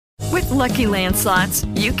Lucky Land Slots,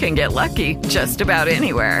 you can get lucky just about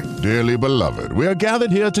anywhere. Dearly beloved, we are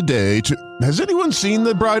gathered here today to... Has anyone seen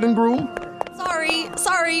the bride and groom?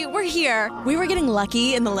 Sorry, we're here. We were getting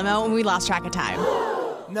lucky in the limo and we lost track of time.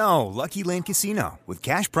 No, Lucky Land Casino, with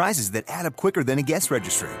cash prizes that add up quicker than a guest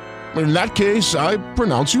registry. In that case, I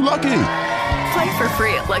pronounce you lucky. Play for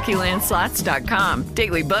free at LuckyLandSlots.com.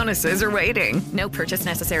 Daily bonuses are waiting. No purchase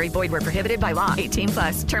necessary. Void where prohibited by law.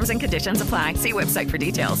 18+. Terms and conditions apply. See website for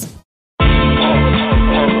details.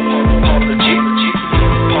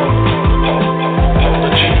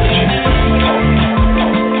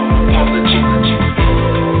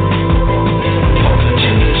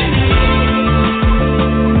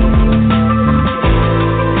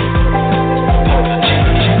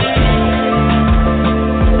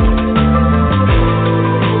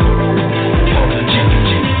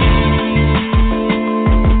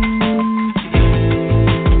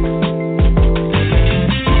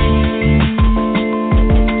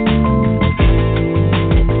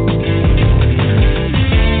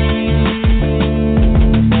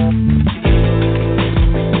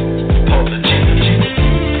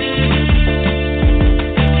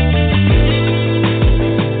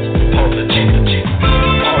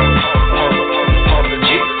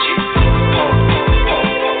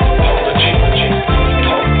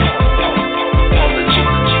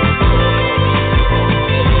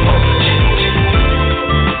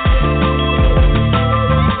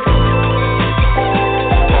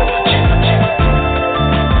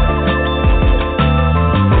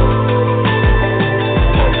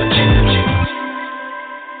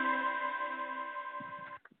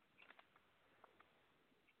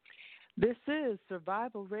 This is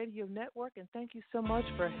Survival Radio Network, and thank you so much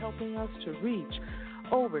for helping us to reach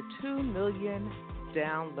over 2 million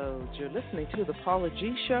downloads. You're listening to the Paula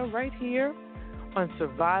G Show right here on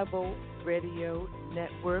Survival Radio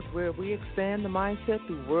Network, where we expand the mindset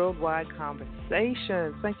through worldwide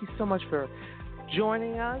conversations. Thank you so much for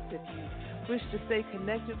joining us. If you wish to stay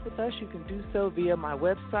connected with us, you can do so via my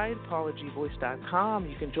website, paulagvoice.com.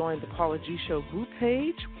 You can join the Paula G Show group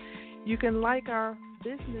page. You can like our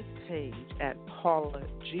business page at Paula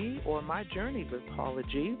G or My Journey with Paula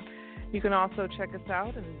G. You can also check us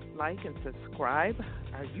out and like and subscribe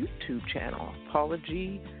our YouTube channel, Paula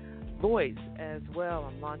G Voice, as well.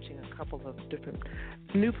 I'm launching a couple of different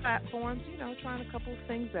new platforms, trying a couple of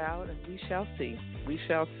things out, and we shall see. We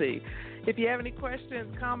shall see. If you have any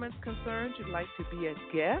questions, comments, concerns, you'd like to be a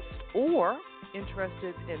guest or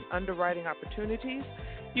interested in underwriting opportunities,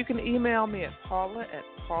 you can email me at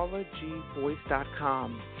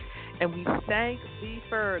paulagvoice.com. And we thank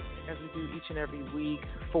VFerg, as we do each and every week,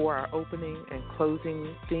 for our opening and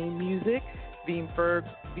closing theme music.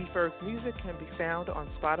 VFerg's music can be found on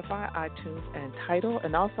Spotify, iTunes, and Tidal.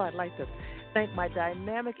 And also I'd like to thank my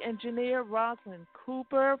dynamic engineer, Roslayn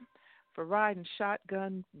Cooper, for riding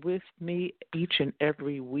shotgun with me each and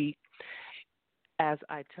every week. As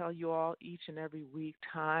I tell you all each and every week,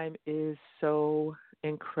 time is so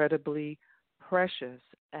incredibly precious,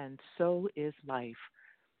 and so is life.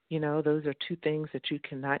 Those are two things that you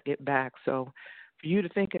cannot get back. So for you to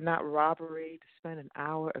think it not robbery to spend an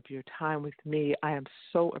hour of your time with me, I am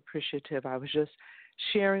so appreciative. I was just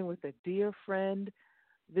sharing with a dear friend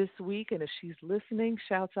this week, and if she's listening,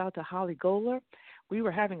 shouts out to Holly Goler. We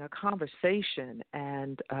were having a conversation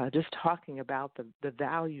and just talking about the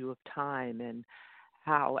value of time, and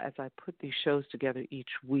how, as I put these shows together each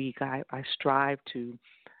week, I strive to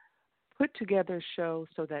put together a show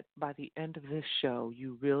so that by the end of this show,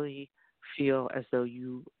 you really feel as though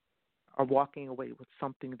you are walking away with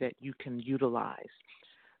something that you can utilize.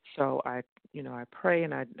 So I pray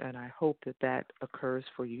and I hope that occurs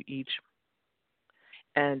for you each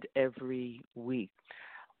and every week.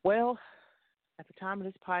 Well, at the time of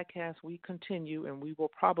this podcast, we continue, and we will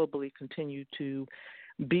probably continue to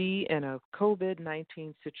be in a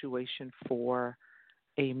COVID-19 situation for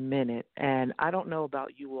a minute. And I don't know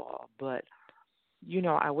about you all, but,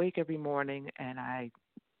 I wake every morning and I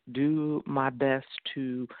do my best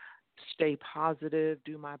to stay positive,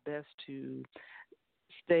 do my best to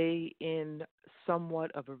stay in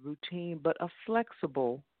somewhat of a routine, but a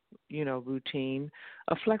flexible routine,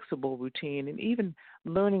 and even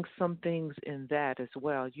learning some things in that as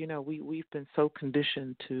well. We've been so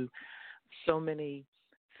conditioned to so many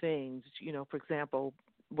things, for example,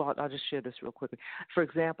 well, I'll just share this real quickly. For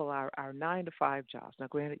example, our 9-to-5 jobs. Now,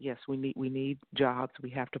 granted, yes, we need jobs. We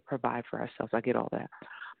have to provide for ourselves. I get all that.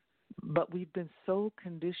 But we've been so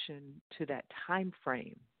conditioned to that time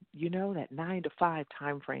frame, that 9-to-5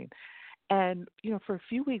 time frame. And, for a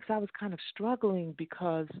few weeks, I was kind of struggling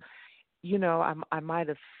because I might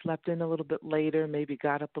have slept in a little bit later, maybe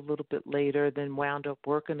got up a little bit later, then wound up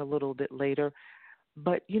working a little bit later.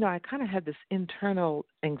 But, I kind of had this internal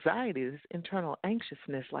anxiety, this internal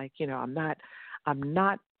anxiousness, like, I'm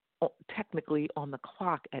not technically on the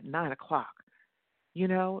clock at 9 o'clock.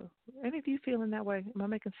 Any of you feeling that way? Am I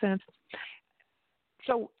making sense?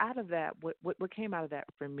 So out of that, what came out of that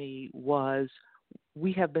for me was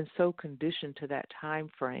we have been so conditioned to that time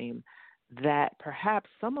frame that perhaps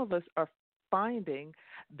some of us are finding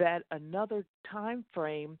that another time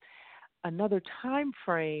frame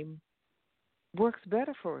works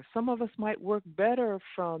better for us. Some of us might work better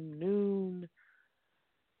from noon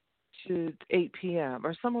to 8 p.m.,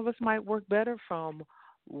 or some of us might work better from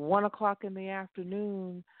 1 o'clock in the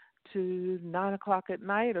afternoon to 9 o'clock at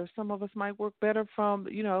night, or some of us might work better from,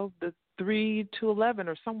 the 3 to 11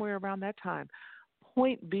 or somewhere around that time.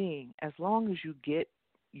 Point being, as long as you get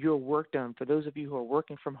your work done, for those of you who are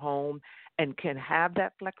working from home and can have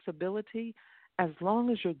that flexibility, as long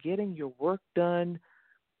as you're getting your work done,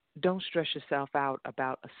 don't stress yourself out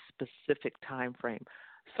about a specific time frame.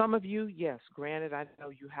 Some of you, yes, granted, I know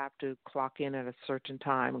you have to clock in at a certain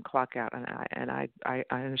time and clock out, and I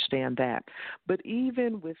understand that. But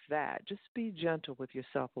even with that, just be gentle with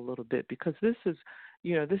yourself a little bit, because this is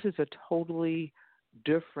a totally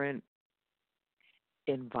different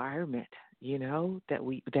environment,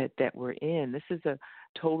 that we're in. This is a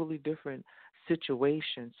totally different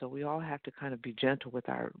situation. So we all have to kind of be gentle with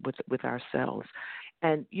ourselves.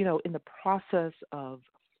 And, in the process of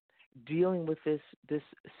dealing with this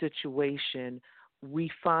situation, we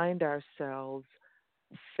find ourselves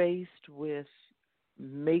faced with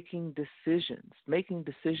making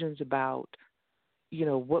decisions about,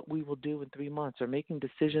 what we will do in 3 months, or making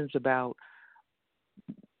decisions about,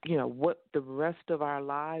 what the rest of our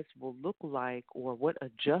lives will look like, or what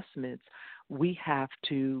adjustments we have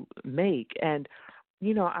to make. And,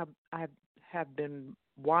 I have been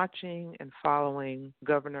watching and following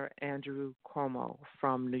Governor Andrew Cuomo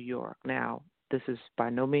from New York. Now, this is by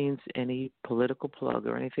no means any political plug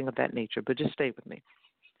or anything of that nature, but just stay with me.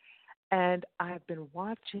 And I've been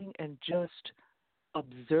watching and just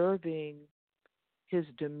observing his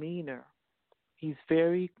demeanor. He's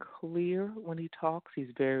very clear when he talks.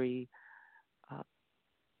 He's very,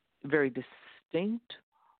 very distinct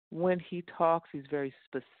when he talks. He's very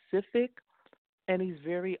specific, and he's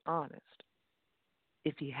very honest.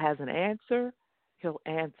 If he has an answer, he'll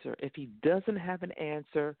answer. If he doesn't have an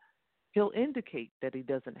answer, he'll indicate that he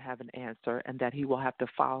doesn't have an answer, and that he will have to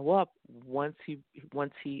follow up once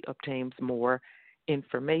he obtains more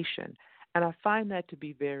information. And I find that to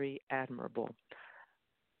be very admirable.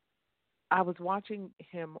 I was watching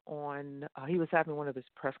him he was having one of his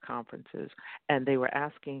press conferences, and they were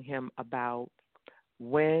asking him about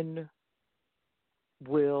when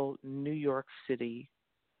will New York City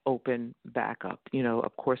open back up.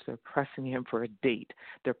 Of course, they're pressing him for a date.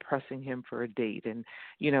 And,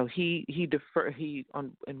 he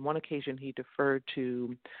on one occasion, he deferred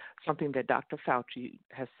to something that Dr. Fauci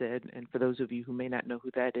has said. And for those of you who may not know who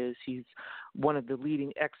that is, he's one of the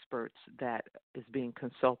leading experts that is being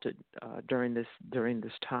consulted during this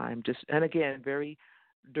time. And again, very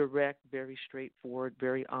direct, very straightforward,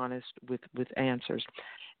 very honest with answers.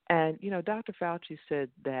 And, Dr. Fauci said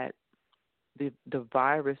that the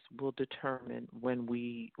virus will determine when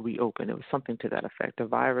we reopen. It was something to that effect. The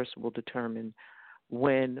virus will determine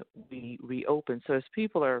when we reopen. So as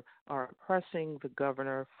people are pressing the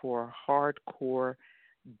governor for a hardcore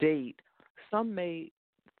date, some may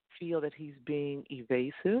feel that he's being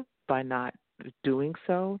evasive by not doing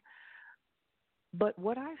so. But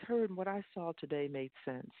what I heard and what I saw today made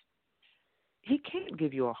sense. He can't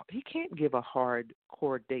give a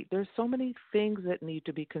hardcore date. There's so many things that need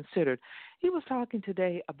to be considered. He was talking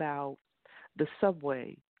today about the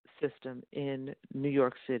subway system in New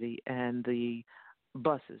York City and the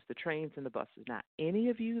buses, the trains and the buses. Now, any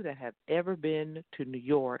of you that have ever been to New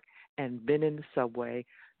York and been in the subway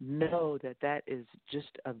know that is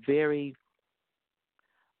just a very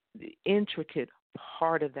intricate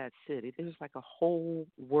part of that city. There's like a whole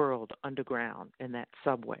world underground in that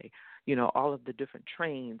subway. All of the different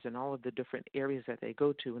trains and all of the different areas that they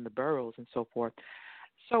go to in the boroughs and so forth.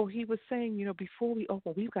 So he was saying, before we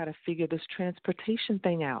open, we've got to figure this transportation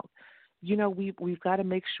thing out. We've got to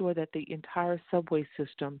make sure that the entire subway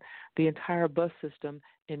system, the entire bus system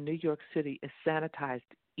in New York City is sanitized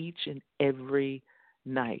each and every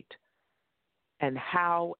night. And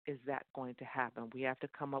how is that going to happen? We have to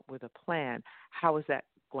come up with a plan. How is that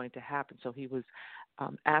going to happen? So he was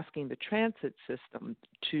asking the transit system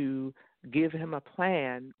to give him a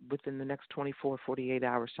plan within the next 24, 48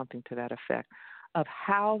 hours, something to that effect, of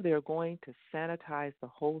how they're going to sanitize the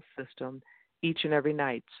whole system each and every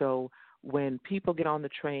night. So when people get on the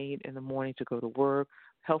train in the morning to go to work,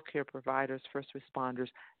 healthcare providers, first responders,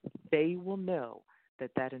 they will know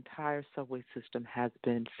that that entire subway system has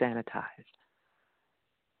been sanitized.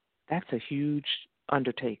 That's a huge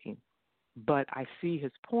undertaking. But I see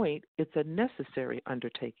his point. It's a necessary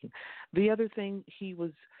undertaking. The other thing he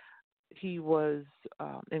was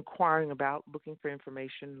inquiring about, looking for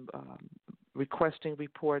information, requesting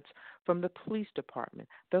reports from the police department,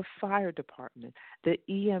 the fire department, the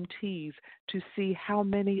EMTs to see how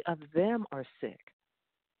many of them are sick.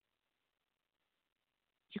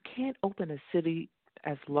 You can't open a city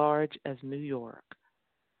as large as New York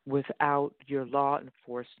without your law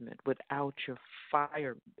enforcement, without your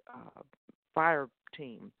fire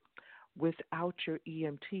team, without your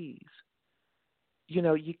EMTs. You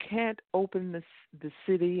know, you can't open the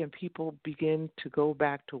city and people begin to go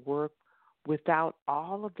back to work without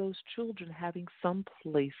all of those children having some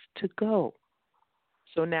place to go.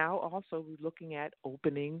 So now also we're looking at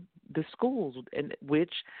opening the schools, and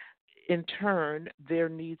which in turn there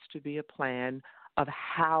needs to be a plan of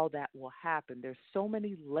how that will happen. There's so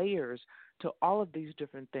many layers to all of these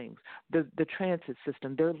different things. The transit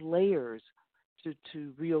system, there are layers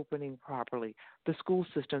to reopening properly. The school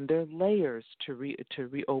system, there are layers to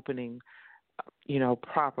reopening,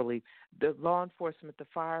 properly. The law enforcement, the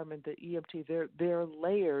firemen, the EMT, there are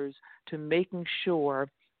layers to making sure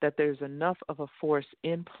that there's enough of a force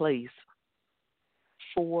in place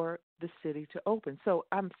for the city to open. So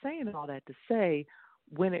I'm saying all that to say,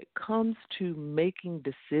 when it comes to making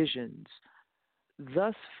decisions,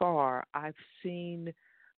 thus far I've seen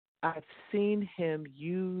him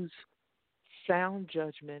use sound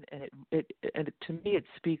judgment, and it to me it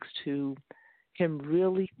speaks to him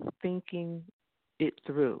really thinking it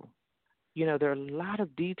through. You know, there are a lot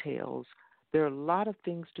of details, there are a lot of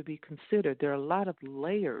things to be considered, there are a lot of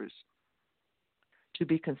layers to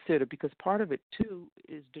be considered, because part of it too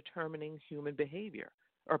is determining human behavior,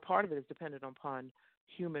 or part of it is dependent upon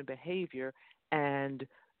human behavior and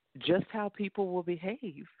just how people will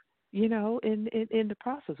behave, in the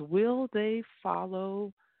process. Will they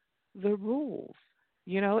follow the rules?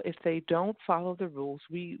 If they don't follow the rules,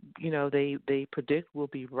 they predict we'll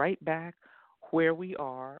be right back where we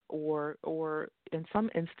are, or in some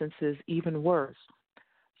instances even worse.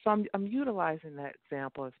 So I'm utilizing that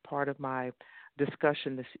example as part of my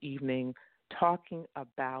discussion this evening, talking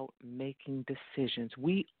about making decisions.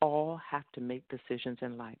 We all have to make decisions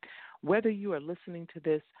in life. Whether you are listening to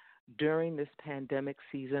this during this pandemic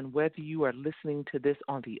season, whether you are listening to this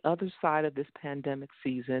on the other side of this pandemic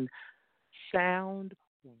season, sound,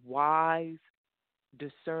 wise,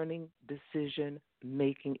 discerning decision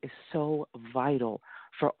making is so vital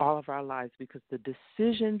for all of our lives, because the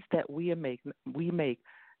decisions that we make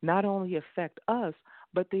not only affect us,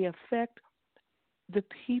 but they affect the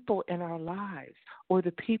people in our lives, or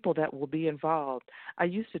the people that will be involved. I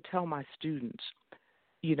used to tell my students,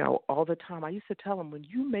 all the time, I used to tell them, when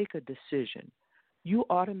you make a decision, you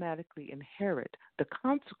automatically inherit the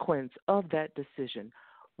consequence of that decision,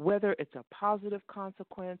 whether it's a positive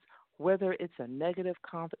consequence, whether it's a negative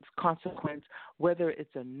consequence, whether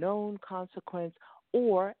it's a known consequence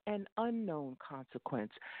or an unknown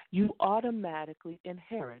consequence. You automatically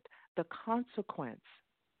inherit the consequence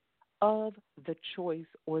of the choice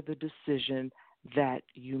or the decision that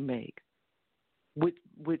you make,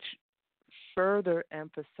 which further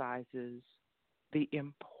emphasizes the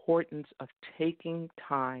importance of taking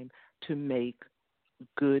time to make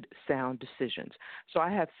good, sound decisions. So I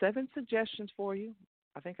have 7 suggestions for you.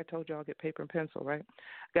 I think I told you I'll get paper and pencil, right?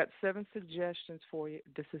 Got 7 suggestions for you.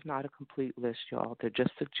 This is not a complete list, y'all. They're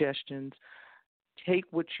just suggestions. Take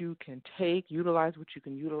what you can take, utilize what you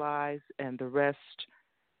can utilize, and the rest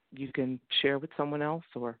you can share with someone else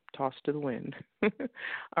or toss to the wind.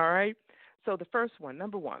 All right? So the first one,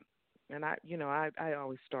 number 1, and I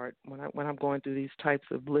always start when I'm going through these types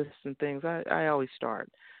of lists and things, I always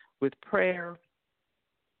start with prayer,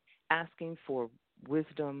 asking for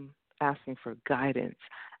wisdom, asking for guidance,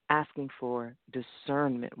 asking for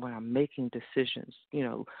discernment when I'm making decisions.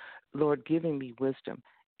 Lord, giving me wisdom,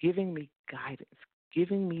 giving me guidance,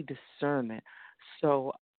 giving me discernment,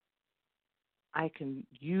 so I can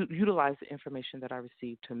utilize the information that I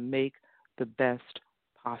receive to make the best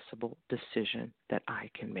possible decision that I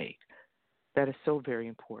can make. That is so very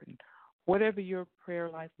important. Whatever your prayer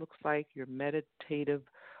life looks like, your meditative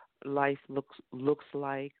life looks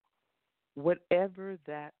like, whatever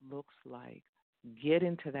that looks like, get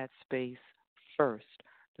into that space first,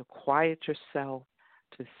 to quiet yourself,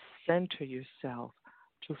 to center yourself,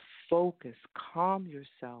 to focus, calm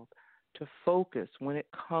yourself, to focus when it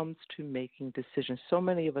comes to making decisions. So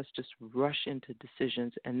many of us just rush into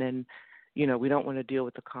decisions and then, we don't want to deal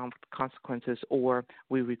with the consequences or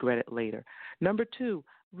we regret it later. Number 2,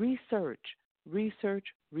 research. Research.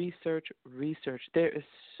 There is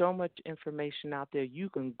so much information out there. You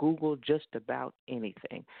can Google just about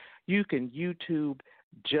anything. You can YouTube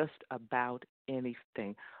just about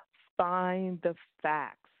anything. Find the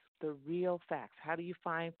facts, the real facts. How do you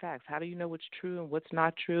find facts? How do you know what's true and what's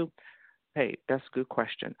not true? Hey, that's a good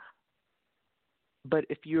question. But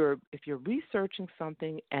if you're researching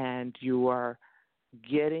something and you are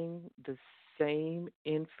getting the same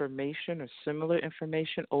information or similar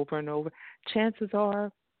information over and over, chances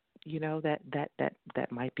are,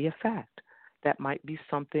 that might be a fact. That might be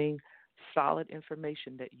something, solid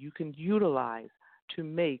information that you can utilize to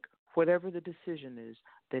make whatever the decision is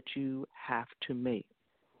that you have to make.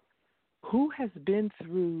 Who has been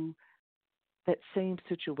through that same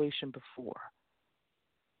situation before?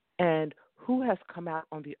 And who has come out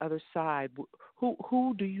on the other side?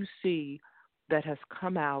 Who do you see that has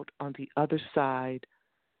come out on the other side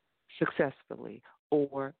successfully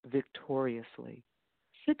or victoriously?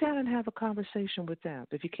 Sit down and have a conversation with them.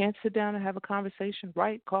 If you can't sit down and have a conversation,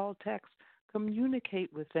 write, call, text,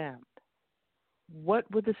 communicate with them.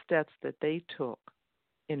 What were the steps that they took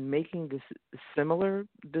in making this similar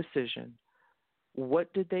decision?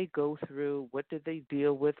 What did they go through? What did they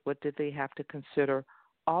deal with? What did they have to consider?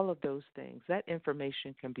 All of those things. That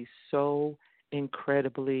information can be so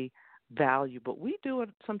incredibly valuable. We do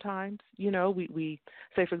it sometimes. We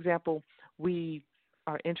say, for example, we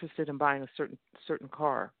are interested in buying a certain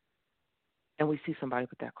car, and we see somebody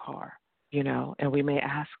with that car, and we may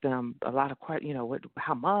ask them a lot of questions,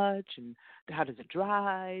 how much and how does it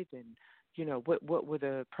drive, and what were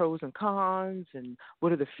the pros and cons, and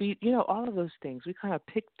what are the feet, all of those things. We kind of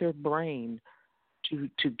pick their brain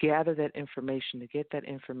to gather that information, to get that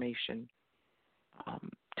information,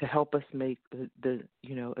 to help us make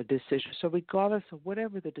a decision. So regardless of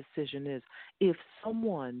whatever the decision is, if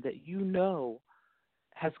someone that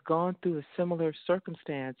has gone through a similar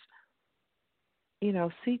circumstance,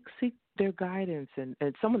 seek their guidance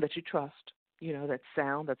and someone that you trust, that's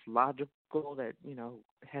sound, that's logical, that,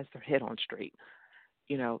 has their head on straight,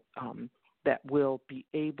 that will be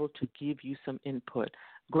able to give you some input.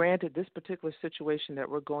 Granted, this particular situation that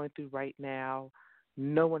we're going through right now,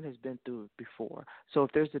 no one has been through it before. So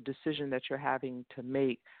if there's a decision that you're having to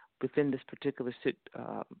make within this particular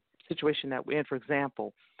situation that we're in, for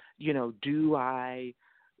example, do I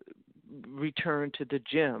return to the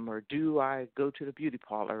gym, or do I go to the beauty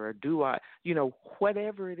parlor, or do I,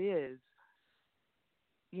 whatever it is,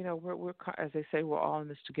 we're as they say, we're all in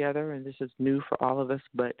this together, and this is new for all of us,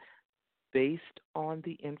 but based on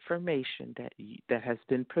the information that has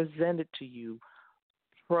been presented to you,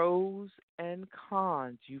 pros and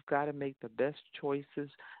cons, you've got to make the best choices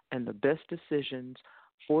and the best decisions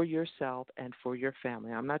for yourself and for your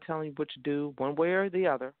family. I'm not telling you what to do one way or the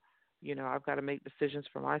other. I've got to make decisions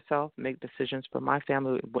for myself, make decisions for my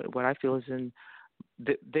family, what I feel is in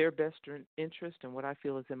their best interest and what I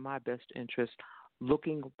feel is in my best interest,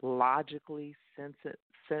 looking logically,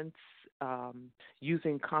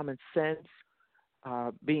 using common sense,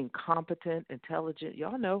 being competent, intelligent.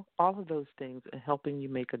 Y'all know all of those things and helping you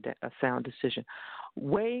make a sound decision.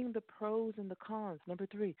 Weighing the pros and the cons. Number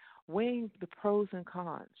 3, weighing the pros and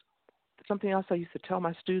cons. Something else I used to tell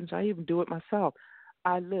my students, I even do it myself.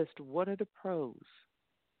 I list what are the pros,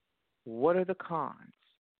 what are the cons.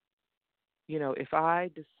 If I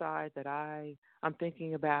decide that I'm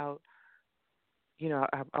thinking about,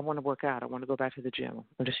 I want to work out, I want to go back to the gym.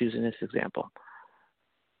 I'm just using this example.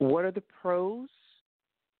 What are the pros?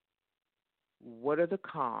 What are the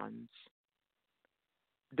cons?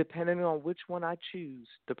 Depending on which one I choose,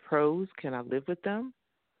 the pros, can I live with them?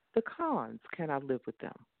 The cons, can I live with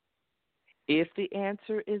them? If the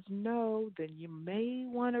answer is no, then you may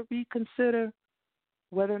want to reconsider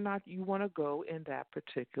whether or not you want to go in that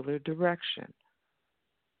particular direction.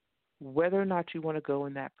 Whether or not you want to go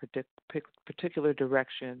in that particular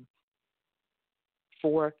direction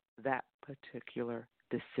for that particular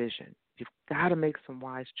decision. You've got to make some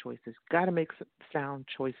wise choices, got to make some sound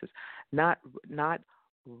choices, not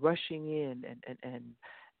rushing in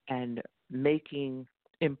and making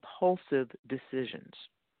impulsive decisions.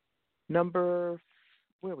 Number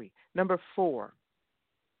 4,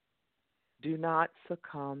 do not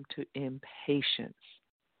succumb to impatience.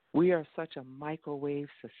 We are such a microwave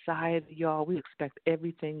society, y'all. We expect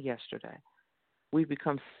everything yesterday. We've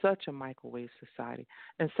become such a microwave society.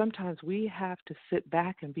 And sometimes we have to sit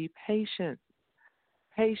back and be patient.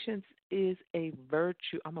 Patience is a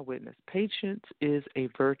virtue. I'm a witness. Patience is a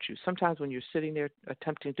virtue. Sometimes when you're sitting there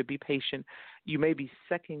attempting to be patient, you may be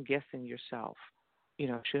second guessing yourself.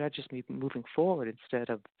 Should I just be moving forward instead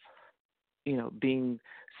of, being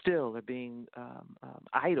still or being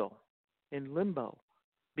idle, in limbo,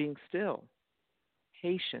 being still?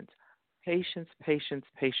 Patience, patience, patience,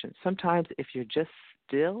 patience. Sometimes if you're just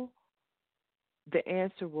still, the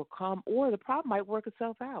answer will come, or the problem might work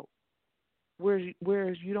itself out,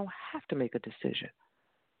 whereas you don't have to make a decision.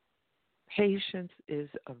 Patience is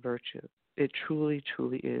a virtue. It truly,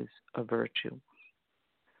 truly is a virtue.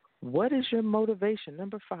 What is your motivation?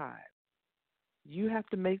 Number 5, you have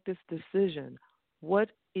to make this decision. What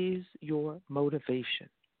is your motivation?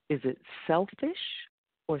 Is it selfish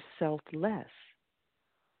or selfless?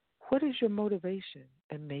 What is your motivation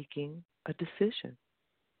in making a decision?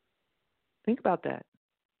 Think about that.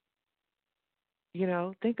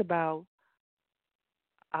 Think about,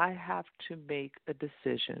 I have to make a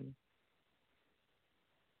decision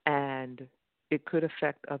and it could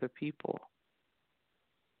affect other people.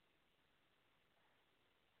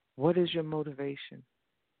 What is your motivation?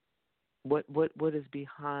 What is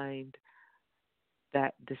behind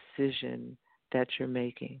that decision that you're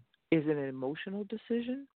making? Is it an emotional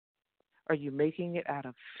decision? Are you making it out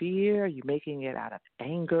of fear? Are you making it out of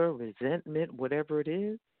anger, resentment, whatever it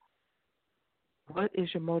is? What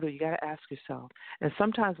is your motive? You got to ask yourself. And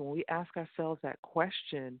sometimes when we ask ourselves that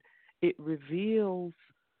question, it reveals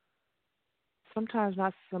sometimes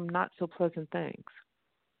some not so pleasant things.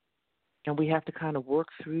 And we have to kind of work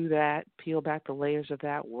through that, peel back the layers of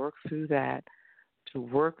that, work through that, to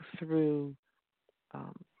work through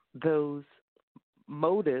those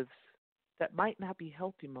motives that might not be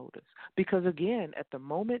healthy motives. Because, again, at the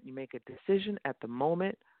moment, you make a decision at the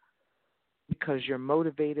moment because you're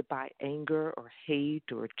motivated by anger or hate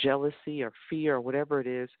or jealousy or fear or whatever it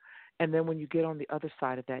is. And then when you get on the other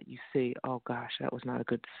side of that, you see, oh, gosh, that was not a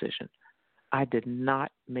good decision. I did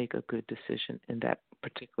not make a good decision in that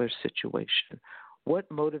particular situation. What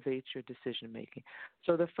motivates your decision making?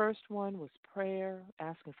 So the first one was prayer,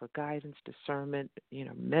 asking for guidance, discernment,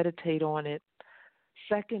 meditate on it.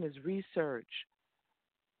 Second is research.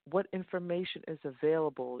 What information is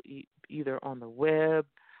available either on the web,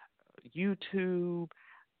 YouTube,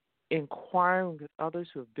 inquiring with others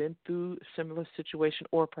who have been through a similar situation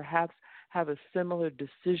or perhaps have a similar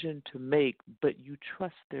decision to make, but you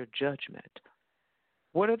trust their judgment.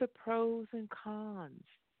 What are the pros and cons?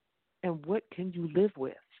 And what can you live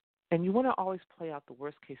with? And you want to always play out the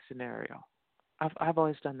worst case scenario. I've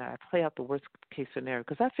always done that. I play out the worst case scenario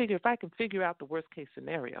because I figure if I can figure out the worst case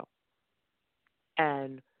scenario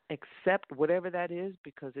and accept whatever that is,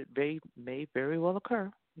 because it may very well occur,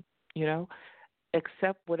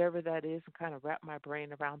 accept whatever that is and kind of wrap my brain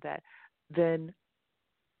around that, then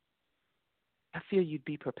I feel you'd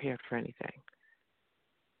be prepared for anything.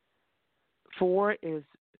 4 is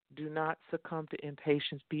do not succumb to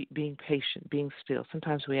impatience, being patient, being still.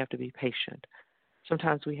 Sometimes we have to be patient.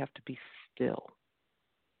 Sometimes we have to be still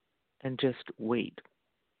and just wait.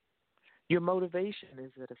 Your motivation,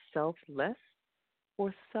 is it a selfless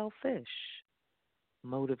or selfish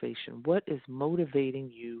motivation? What is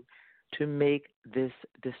motivating you to make this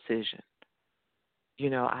decision?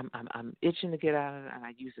 I'm itching to get out of it, and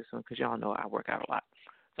I use this one because y'all know I work out a lot.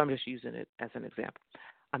 So I'm just using it as an example.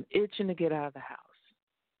 I'm itching to get out of the house.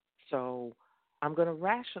 So I'm going to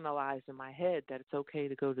rationalize in my head that it's okay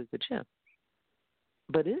to go to the gym.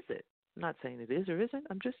 But is it? I'm not saying it is or isn't.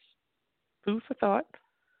 I'm just food for thought.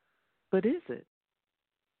 But is it?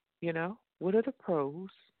 What are the pros?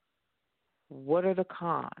 What are the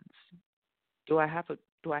cons? Do I have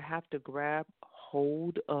to grab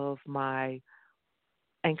hold of my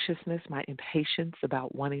anxiousness, my impatience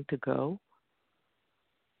about wanting to go?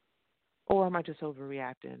 Or am I just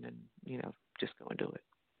overreacting and, just go and do it?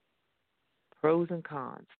 Pros and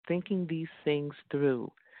cons, thinking these things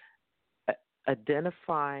through,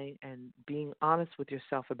 identifying and being honest with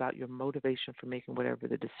yourself about your motivation for making whatever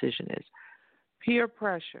the decision is. Peer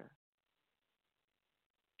pressure.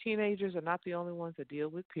 Teenagers are not the only ones that deal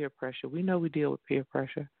with peer pressure. We know we deal with peer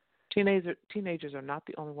pressure. Teenagers are not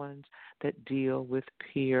the only ones that deal with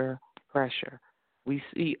peer pressure. We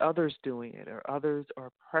see others doing it or others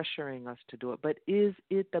are pressuring us to do it. But is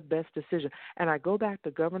it the best decision? And I go back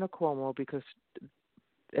to Governor Cuomo because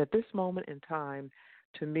at this moment in time,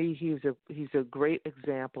 to me, he's a great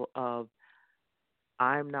example of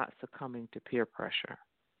I'm not succumbing to peer pressure.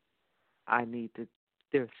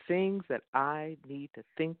 There are things that I need to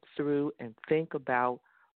think through and think about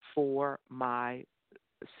for my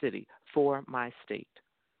city, for my state.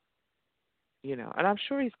 And I'm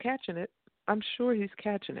sure he's catching it. I'm sure he's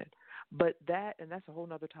catching it. But that's a whole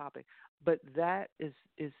nother topic. But that is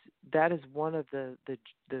one of the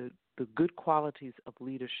good qualities of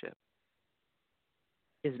leadership,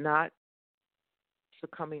 is not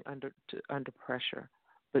succumbing under pressure,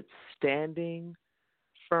 but standing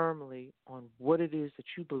firmly on what it is that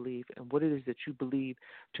you believe and what it is that you believe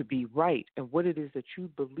to be right and what it is that you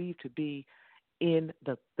believe to be in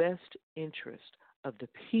the best interest of the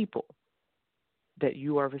people that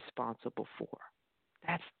you are responsible for.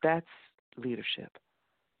 That's leadership.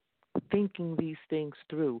 Thinking these things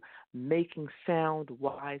through, making sound,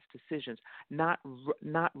 wise decisions, not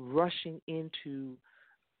rushing into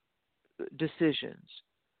decisions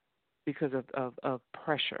because of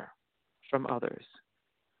pressure from others.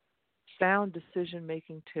 Sound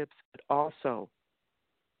decision-making tips, but also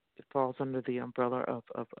it falls under the umbrella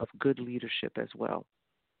of good leadership as well.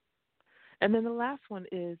 And then the last one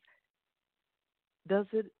is, does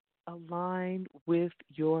it align with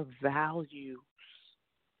your values,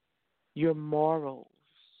 your morals,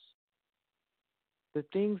 the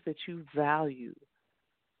things that you value,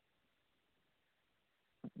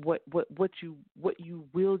 what you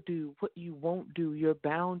will do, what you won't do, your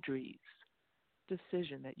boundaries?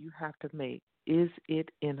 Decision that you have to make, is it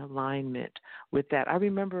in alignment with that? I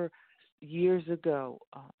remember years ago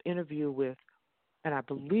interview with, and I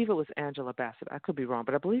believe it was Angela Bassett. I could be wrong,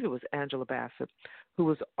 but I believe it was Angela Bassett, who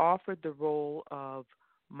was offered the role of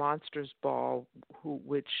Monsters Ball,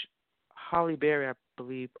 which Holly Berry, I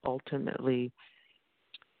believe, ultimately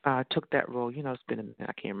took that role. You know, it's been a minute,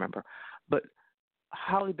 I can't remember. But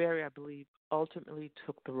Holly Berry, I believe, ultimately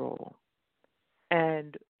took the role.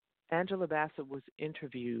 And Angela Bassett was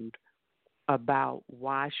interviewed about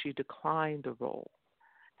why she declined the role.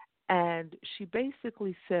 And she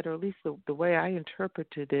basically said, or at least the way I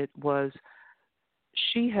interpreted it was,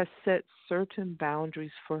 she has set certain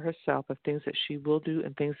boundaries for herself of things that she will do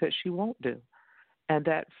and things that she won't do. And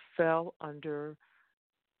that fell under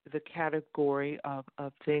the category of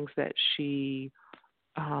things that she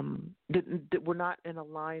were not in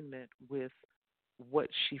alignment with what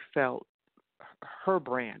she felt her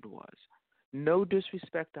brand was. No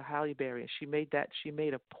disrespect to Halle Berry. She made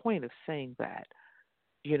a point of saying that.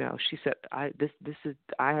 You know, she said, I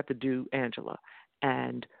have to do Angela.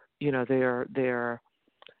 And, you know, there are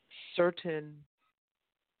certain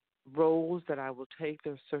roles that I will take.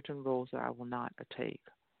 There are certain roles that I will not take.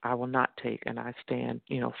 And I stand,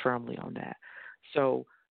 you know, firmly on that. So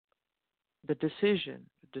the decisions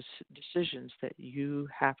that you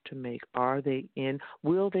have to make,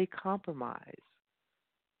 will they compromise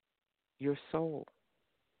your soul?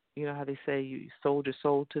 You know how they say you sold your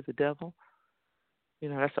soul to the devil? You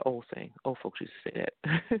know, that's an old thing. Old folks used to say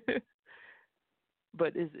that.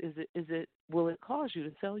 But will it cause you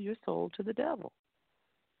to sell your soul to the devil?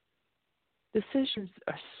 Decisions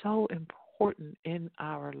are so important in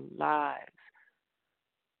our lives.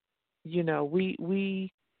 You know,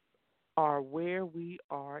 we are where we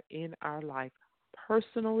are in our life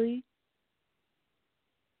personally,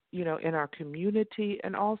 you know, in our community,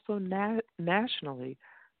 and also nationally,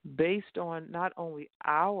 based on not only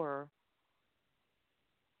our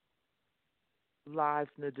lives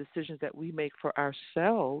and the decisions that we make for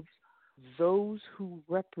ourselves, those who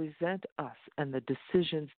represent us and the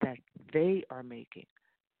decisions that they are making.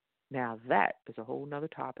 Now that is a whole nother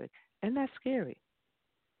topic, and that's scary.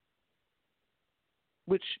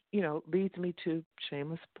 Which, you know, leads me to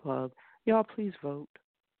shameless plug. Y'all, please vote.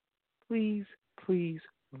 Please, please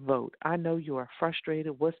vote. I know you are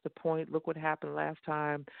frustrated. What's the point? Look what happened last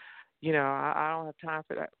time. You know, I don't have time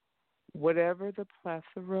for that. Whatever the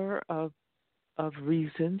plethora of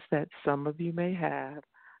reasons that some of you may have,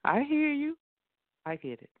 I hear you. I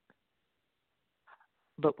get it.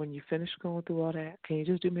 But when you finish going through all that, can you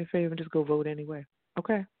just do me a favor and just go vote anyway?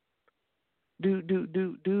 Okay? Do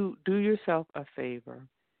yourself a favor.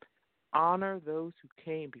 Honor those who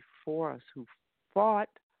came before us, who fought,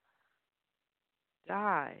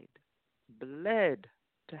 died, bled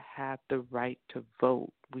to have the right to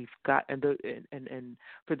vote. We've got and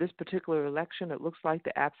for this particular election, it looks like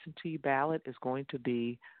the absentee ballot is going to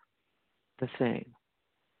be the thing.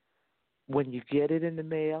 When you get it in the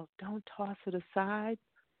mail, don't toss it aside.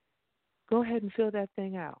 Go ahead and fill that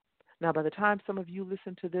thing out. Now, by the time some of you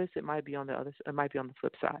listen to this, it might be on the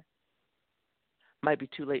flip side. Might be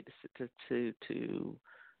too late to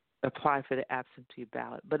apply for the absentee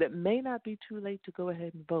ballot, but it may not be too late to go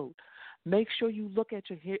ahead and vote. Make sure you look at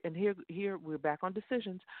here we're back on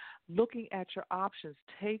decisions, looking at your options.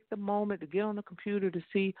 Take the moment to get on the computer to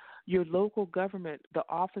see your local government, the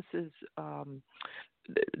offices,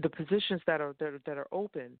 the positions that are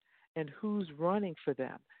open, and who's running for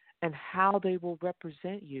them. and how they will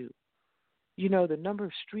represent you. You know, the number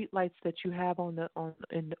of street lights that you have on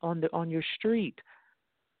your street.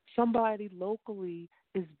 Somebody locally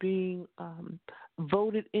is being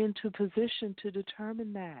voted into position to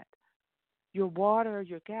determine that. Your water,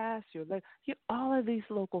 your gas, all of these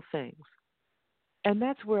local things. And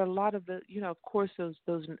that's where a lot of the, of course,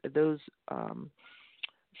 those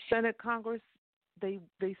Senate, Congress, they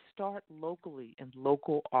start locally in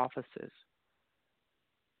local offices.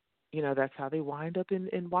 That's how they wind up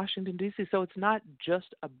in Washington, D.C. So it's not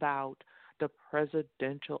just about the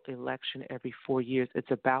presidential election every 4 years.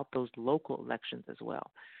 It's about those local elections as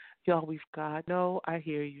well. Y'all, I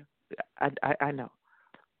hear you. I know.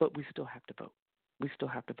 But we still have to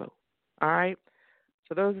vote. All right?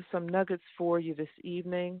 So those are some nuggets for you this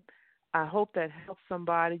evening. I hope that helps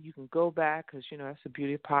somebody. You can go back because, that's the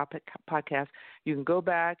beauty of podcast. You can go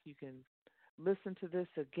back. You can listen to this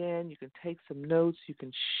again. You can take some notes. You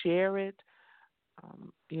can share it,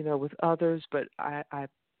 with others. But I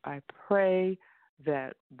pray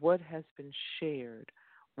that what has been shared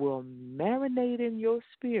will marinate in your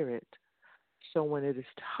spirit. So when it is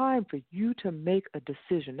time for you to make a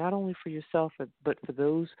decision, not only for yourself, but for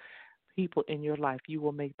those people in your life, you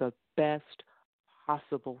will make the best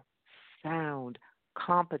possible, sound,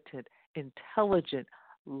 competent, intelligent,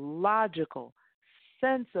 logical,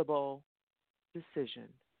 sensible decision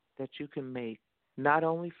that you can make, not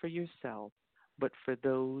only for yourself, but for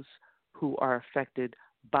those who are affected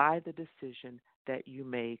by the decision that you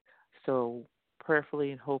make. So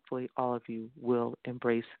prayerfully and hopefully all of you will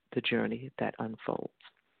embrace the journey that unfolds.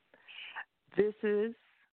 This is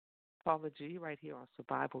Paula G right here on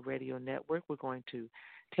Survival Radio Network. We're going to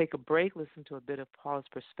take a break, listen to a bit of Paula's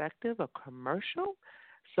perspective, a commercial,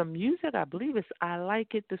 some music. I believe it's I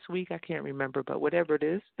Like It this week. I can't remember, but whatever it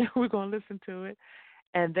is, we're going to listen to it.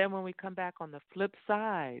 And then when we come back on the flip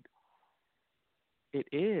side, it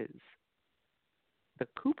is the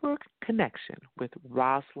Cooper Connection with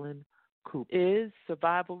Roslayn Cooper. It is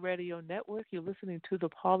Survival Radio Network. You're listening to the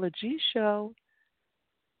Paula G Show.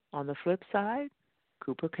 On the flip side,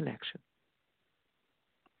 Cooper Connection.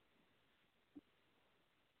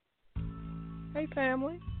 Hey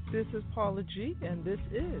family, this is Paula G, and this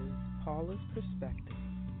is Paula's Perspective.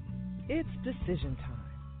 It's decision time.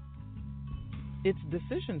 It's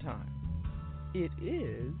decision time. It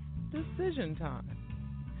is decision time.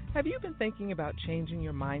 Have you been thinking about changing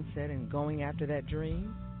your mindset and going after that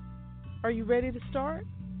dream? Are you ready to start?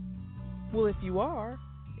 Well, if you are,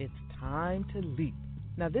 it's time to leap.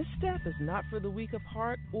 Now, this step is not for the weak of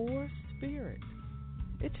heart or spirit.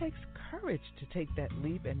 It takes courage to take that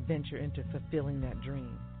leap and venture into fulfilling that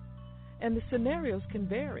dream. And the scenarios can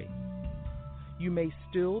vary. You may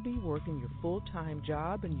still be working your full-time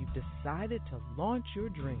job and you've decided to launch your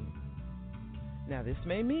dream. Now, this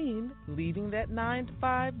may mean leaving that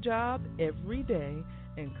 9-to-5 job every day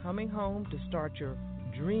and coming home to start your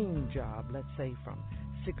dream job, let's say from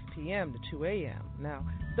 6 p.m. to 2 a.m. Now,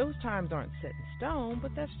 those times aren't set in stone,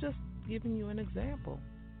 but that's just giving you an example.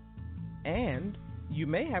 And you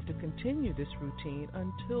may have to continue this routine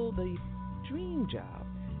until the dream job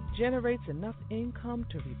generates enough income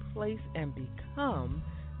to replace and become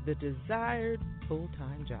the desired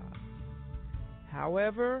full-time job.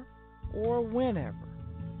 However or whenever,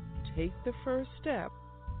 take the first step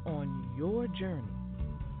on your journey.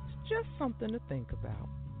 It's just something to think about.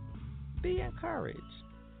 Be encouraged.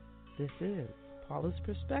 This is Paula's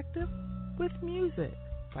Perspective with music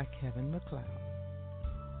by Kevin MacLeod.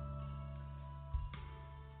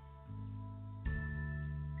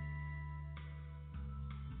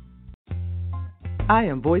 I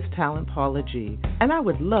am voice talent Paula G, and I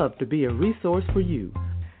would love to be a resource for you.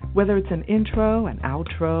 Whether it's an intro, an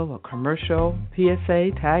outro, a commercial,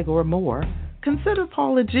 PSA, tag, or more, consider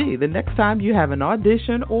Paula G the next time you have an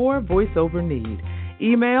audition or voiceover need.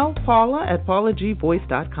 Email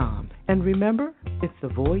paula@paulagvoice.com. And remember, it's the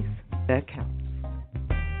voice that counts.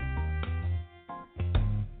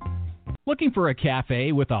 Looking for a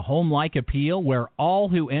cafe with a home-like appeal where all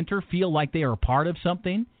who enter feel like they are part of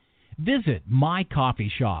something? Visit My Coffee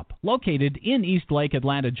Shop, located in Eastlake,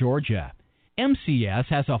 Atlanta, Georgia. MCS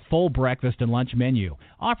has a full breakfast and lunch menu,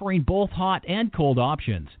 offering both hot and cold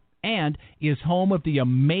options, and is home of the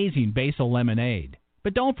amazing basil lemonade.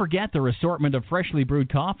 But don't forget their assortment of freshly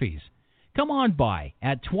brewed coffees. Come on by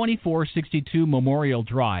at 2462 Memorial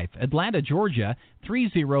Drive, Atlanta, Georgia,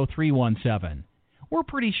 30317. We're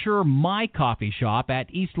pretty sure My Coffee Shop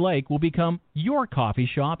at East Lake will become your coffee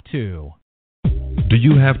shop, too. Do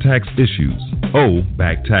you have tax issues, owe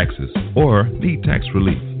back taxes, or need tax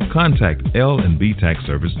relief? Contact L&B Tax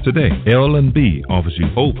Service today. L&B offers you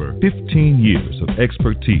over 15 years of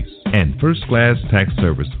expertise and first-class tax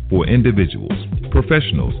service for individuals,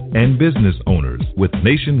 professionals, and business owners. With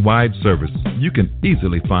nationwide service, you can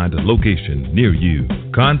easily find a location near you.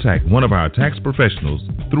 Contact one of our tax professionals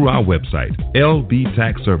through our website,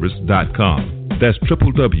 lbtaxservice.com. That's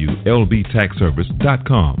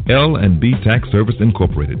www.lbtaxservice.com. L&B Tax Service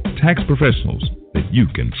Incorporated. Tax professionals that you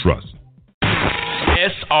can trust.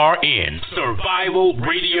 SRN Survival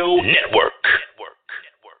Radio Network.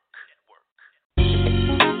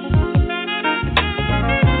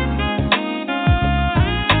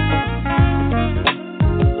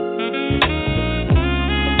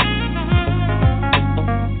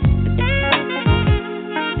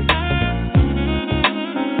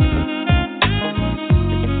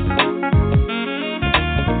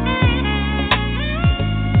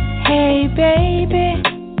 Hey baby,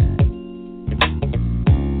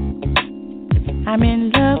 I'm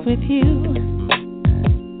in love with you,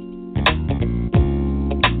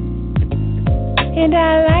 and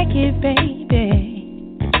I like it,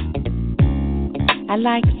 baby. I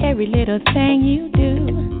like every little thing you do.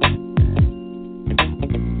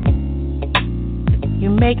 You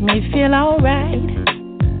make me feel alright.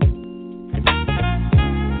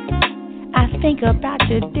 I think about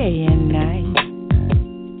you day and night.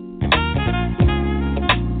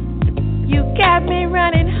 You got me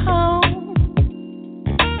running home,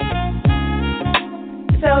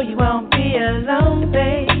 so you won't be alone,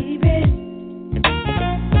 baby.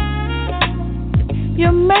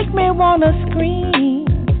 You make me wanna scream.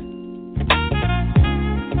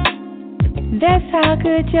 That's how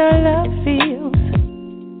good your love feels.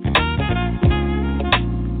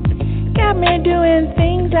 Got me doing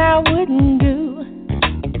things I wouldn't do,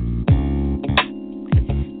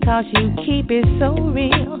 'cause you keep it so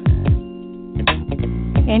real.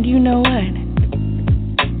 And you know what?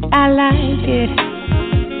 I like it.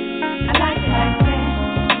 I like it like that.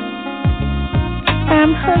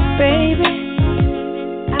 I'm hooked, baby.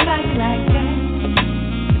 I like it like that.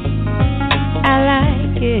 I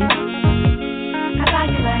like it. I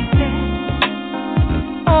like it like that.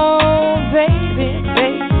 Oh, baby,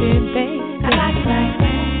 baby, baby. I like it like that.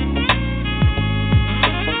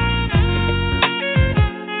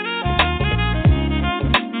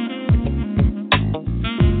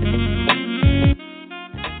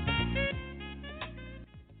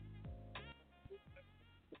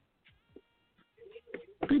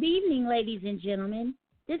 Good evening, ladies and gentlemen.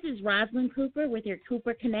 This is Roslayn Cooper with your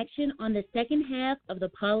Cooper Connection on the second half of the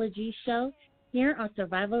Paula G Show here on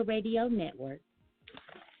Survival Radio Network.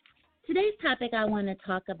 Today's topic I want to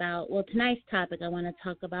talk about, tonight's topic I want to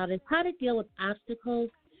talk about is how to deal with obstacles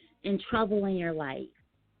and trouble in your life.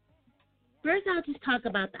 First, I'll just talk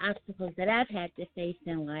about the obstacles that I've had to face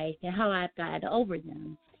in life and how I've gotten over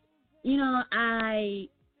them. You know, I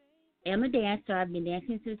am a dancer. I've been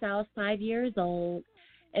dancing since I was 5 years old.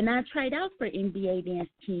 And I tried out for NBA dance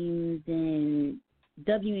teams and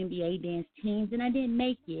WNBA dance teams, and I didn't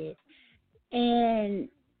make it. And,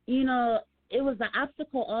 you know, it was an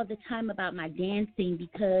obstacle all the time about my dancing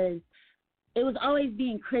because it was always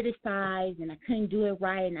being criticized, and I couldn't do it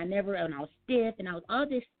right, and I was stiff, and I was all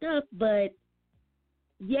this stuff. But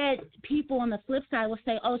yet people on the flip side will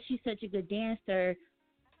say, oh, she's such a good dancer.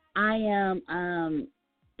 I am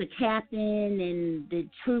the captain and the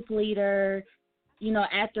troop leader, you know,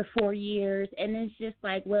 after 4 years. And it's just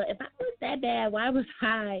like, well, if I was that bad, why was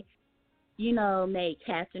I, you know, made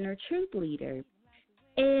captain or troop leader?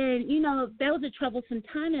 And, you know, that was a troublesome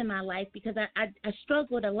time in my life because I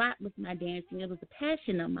struggled a lot with my dancing. It was a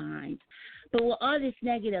passion of mine. But with all this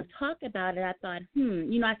negative talk about it, I thought,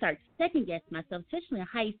 you know, I started second-guessing myself, especially in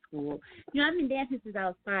high school. You know, I've been dancing since I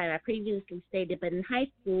was 5. I previously stated, but in high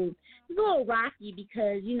school, it was a little rocky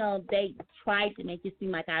because, you know, they tried to make it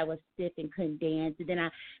seem like I was stiff and couldn't dance. And then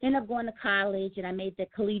I ended up going to college, and I made the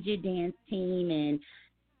collegiate dance team. And,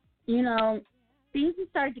 you know, things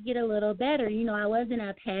started to get a little better. You know, I was in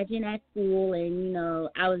a pageant at school, and, you know,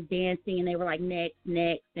 I was dancing, and they were like, next,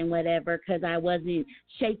 and whatever, because I wasn't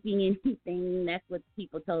shaking anything. That's what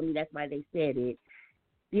people told me. That's why they said it,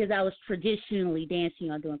 because I was traditionally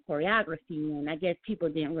dancing or doing choreography, and I guess people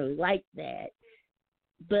didn't really like that.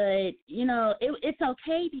 But, you know, it's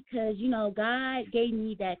okay because, you know, God gave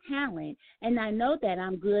me that talent, and I know that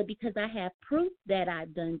I'm good because I have proof that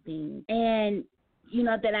I've done things. And you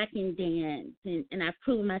know, that I can dance, and I've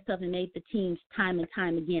proven myself and made the teams time and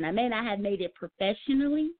time again. I may not have made it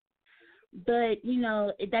professionally, but, you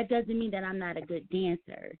know, that doesn't mean that I'm not a good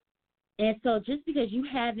dancer. And so just because you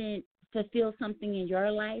haven't fulfill something in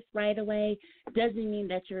your life right away doesn't mean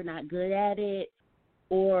that you're not good at it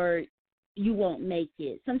or you won't make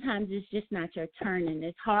it. Sometimes it's just not your turn, and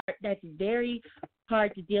it's hard. That's very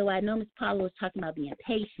hard to deal with. I know Ms. Paula was talking about being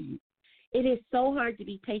patient. It is so hard to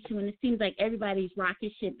be patient when it seems like everybody's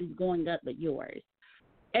rocket ship is going up but yours.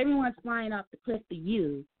 Everyone's flying off the cliff but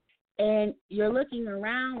you. And you're looking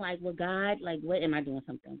around like, well, God, like, what, am I doing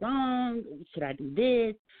something wrong? Should I do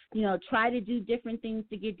this? You know, try to do different things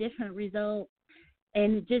to get different results.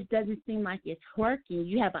 And it just doesn't seem like it's working.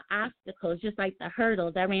 You have an obstacle. It's just like the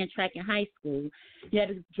hurdles. I ran track in high school. You had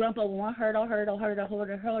to jump over one hurdle.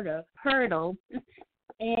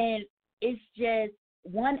 And it's just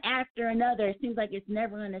one after another. It seems like it's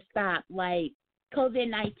never going to stop. Like,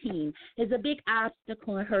 COVID-19 is a big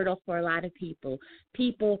obstacle and hurdle for a lot of people.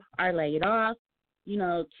 People are laid off. You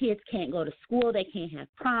know, kids can't go to school. They can't have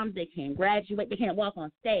proms. They can't graduate. They can't walk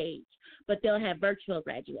on stage, but they'll have virtual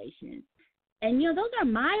graduations. And, you know, those are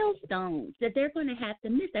milestones that they're going to have to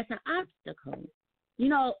miss. That's an obstacle. You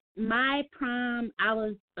know, my prom, I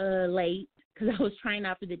was late because I was trying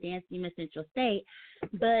out for the dance team at Central State.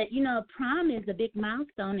 But, you know, prom is a big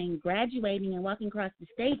milestone, and graduating and walking across the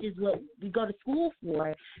stage is what we go to school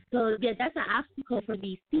for. So, yeah, that's an obstacle for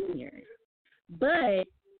these seniors. But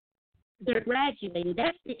they're graduating.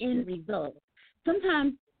 That's the end result.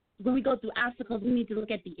 Sometimes when we go through obstacles, we need to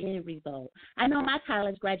look at the end result. I know my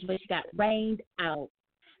college graduation got rained out,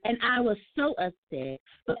 and I was so upset.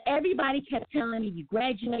 But everybody kept telling me, you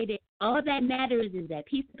graduated. All that matters is that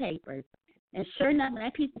piece of paper. And sure enough, when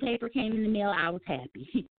that piece of paper came in the mail, I was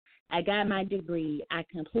happy. I got my degree. I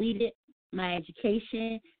completed my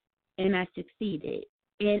education, and I succeeded.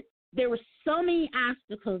 And there were so many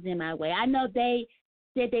obstacles in my way. I know they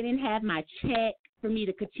said they didn't have my check for me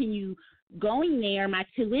to continue going there, my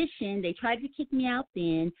tuition. They tried to kick me out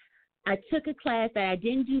then. I took a class that I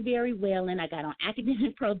didn't do very well in. I got on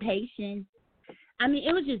academic probation. I mean,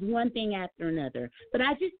 it was just one thing after another. But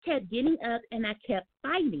I just kept getting up, and I kept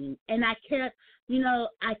fighting. And I kept, you know,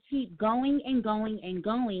 I keep going and going and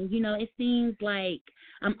going. You know, it seems like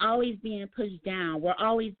I'm always being pushed down. We're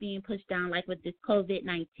always being pushed down, like with this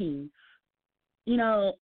COVID-19. You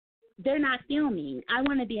know, they're not filming. I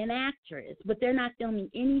want to be an actress, but they're not filming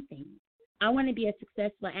anything. I want to be a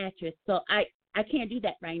successful actress. So I can't do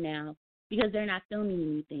that right now because they're not filming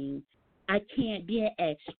anything. I can't be an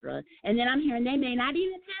extra. And then I'm hearing they may not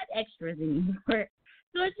even have extras anymore.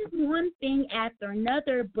 So it's just one thing after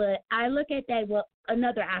another, but I look at that, well,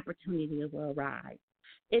 another opportunity will arise.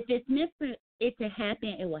 If it's meant for it to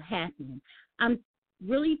happen, it will happen. I'm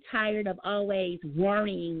really tired of always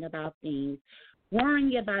worrying about things,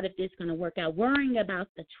 worrying about if it's going to work out, worrying about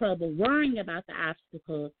the trouble, worrying about the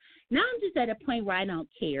obstacles. Now I'm just at a point where I don't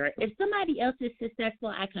care. If somebody else is successful,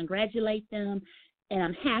 I congratulate them, and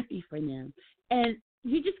I'm happy for them. And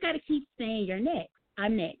you just got to keep saying you're next.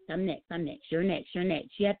 I'm next. I'm next. I'm next. You're next. You're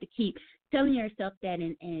next. You have to keep telling yourself that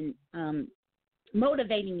and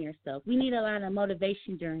motivating yourself. We need a lot of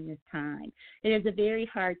motivation during this time. It is a very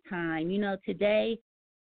hard time. You know, today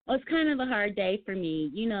was kind of a hard day for me.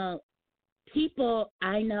 You know, people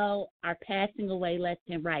I know are passing away left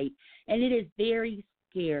and right, and it is very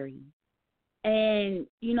scary. And,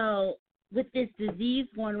 you know, with this disease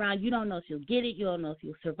going around, you don't know if you'll get it. You don't know if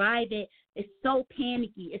you'll survive it. It's so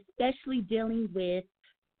panicky, especially dealing with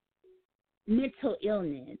mental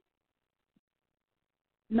illness.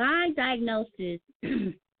 My diagnosis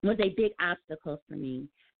was a big obstacle for me.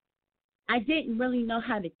 I didn't really know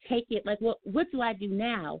how to take it. Like, what do I do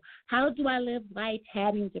now? How do I live life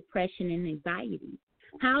having depression and anxiety?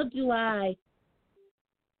 How do I,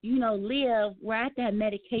 you know, live where I have to have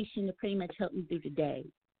medication to pretty much help me through the day?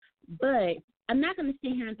 But I'm not going to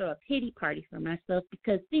sit here and throw a pity party for myself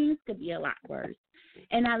because things could be a lot worse.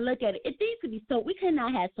 And I look at it, things could be so, we could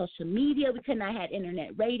not have social media, we could not have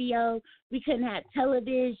internet radio, we couldn't have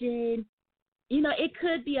television. You know, it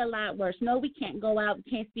could be a lot worse. No, we can't go out, we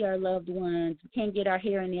can't see our loved ones, we can't get our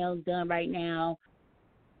hair and nails done right now,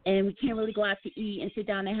 and we can't really go out to eat and sit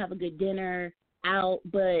down and have a good dinner out,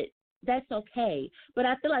 but that's okay. But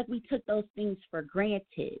I feel like we took those things for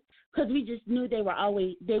granted because we just knew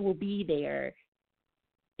they will be there.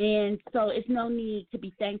 And so it's no need to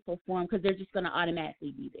be thankful for them because they're just going to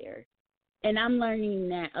automatically be there. And I'm learning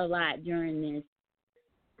that a lot during this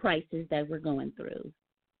crisis that we're going through.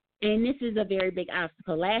 And this is a very big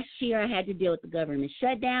obstacle. Last year I had to deal with the government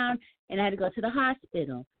shutdown, and I had to go to the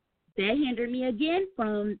hospital. That hindered me again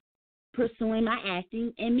from pursuing my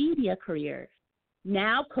acting and media career.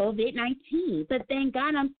 Now COVID-19, but thank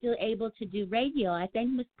God I'm still able to do radio. I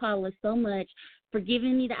thank Ms. Paula so much for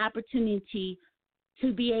giving me the opportunity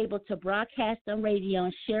to be able to broadcast on radio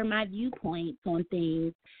and share my viewpoints on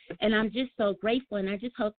things. And I'm just so grateful, and I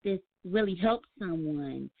just hope this really helps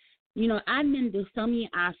someone. You know, I've been through so many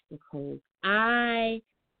obstacles. I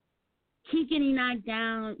keep getting knocked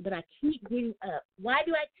down, but I keep getting up. Why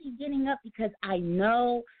do I keep getting up? Because I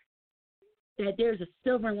know that there's a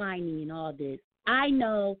silver lining in all this. I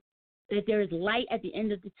know that there is light at the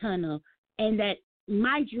end of the tunnel, and that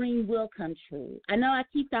my dream will come true. I know I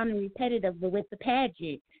keep sounding repetitive, but with the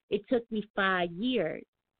pageant, it took me 5 years.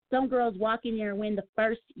 Some girls walk in there and win the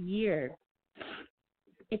first year.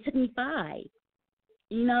 It took me 5.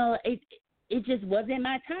 You know, it just wasn't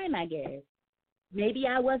my time, I guess. Maybe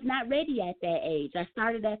I was not ready at that age. I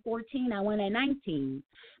started at 14, I went at 19.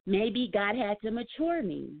 Maybe God had to mature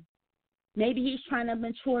me. Maybe he's trying to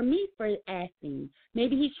mature me for acting.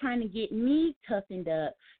 Maybe he's trying to get me toughened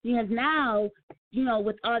up. Because now, you know,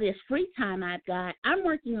 with all this free time I've got, I'm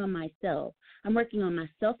working on myself. I'm working on my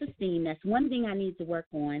self-esteem. That's one thing I need to work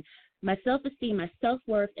on. My self-esteem, my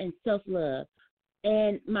self-worth, and self-love.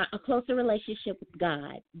 And a closer relationship with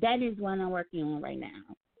God. That is what I'm working on right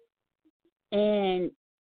now. And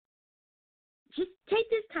just take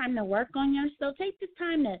this time to work on yourself. Take this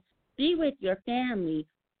time to be with your family.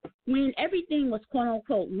 When everything was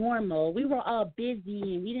quote-unquote normal, we were all busy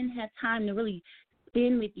and we didn't have time to really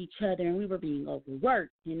spend with each other, and we were being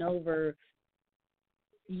overworked and overused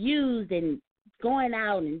and going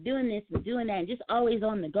out and doing this and doing that and just always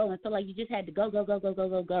on the go and felt like you just had to go.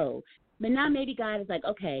 But now maybe God is like,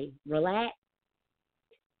 okay, relax,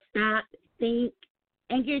 stop, think,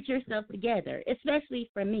 and get yourself together, especially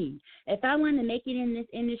for me. If I want to make it in this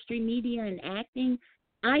industry, media and acting,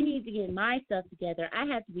 I need to get myself together. I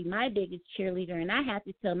have to be my biggest cheerleader, and I have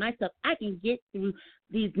to tell myself I can get through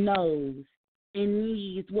these no's and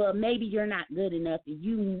these, well, maybe you're not good enough, and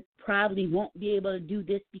you probably won't be able to do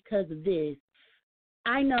this because of this.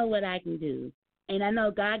 I know what I can do, and I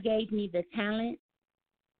know God gave me the talent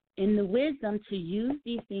and the wisdom to use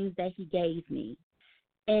these things that he gave me.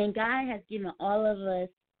 And God has given all of us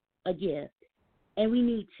a gift, and we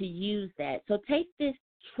need to use that. So take this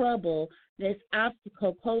trouble, this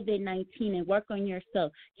obstacle, COVID-19, and work on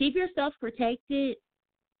yourself. Keep yourself protected.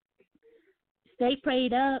 Stay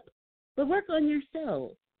prayed up, but work on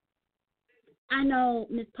yourself. I know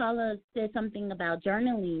Ms. Paula said something about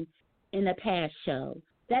journaling in a past show.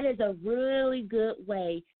 That is a really good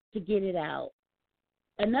way to get it out.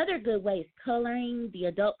 Another good way is coloring, the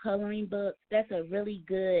adult coloring books. That's a really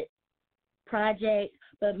good project.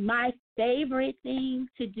 But my favorite thing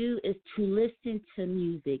to do is to listen to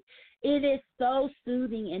music. It is so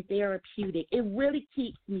soothing and therapeutic. It really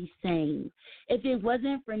keeps me sane. If it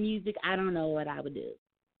wasn't for music, I don't know what I would do.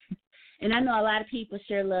 And I know a lot of people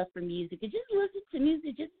share love for music. And just listen to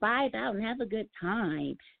music, just vibe out and have a good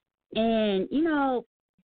time. And, you know,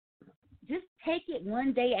 just take it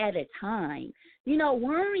one day at a time. You know,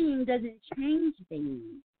 worrying doesn't change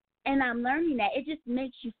things. And I'm learning that. It just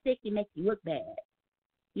makes you sick and makes you look bad.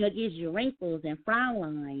 You know, it gives you wrinkles and frown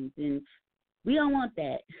lines, and we don't want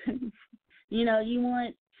that. You know, you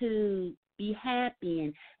want to be happy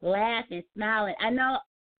and laugh and smile. And I know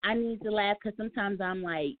I need to laugh because sometimes I'm,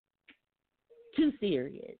 like, too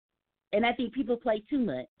serious. And I think people play too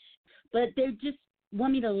much. But they just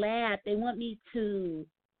want me to laugh. They want me to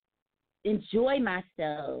enjoy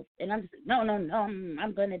myself. And I'm just, no,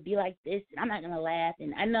 I'm going to be like this. I'm not going to laugh.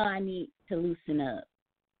 And I know I need to loosen up.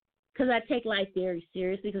 Because I take life very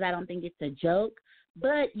seriously because I don't think it's a joke.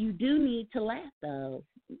 But you do need to laugh, though.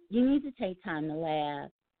 You need to take time to laugh.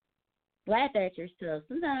 Laugh at yourself.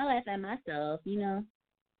 Sometimes I laugh at myself, you know.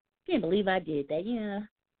 Can't believe I did that, you know.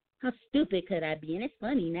 How stupid could I be? And it's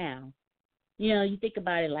funny now. You know, you think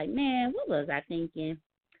about it like, man, what was I thinking?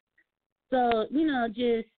 So, you know,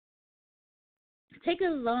 just take a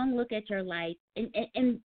long look at your life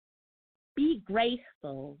and be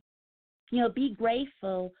grateful. You know, be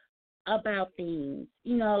grateful about things.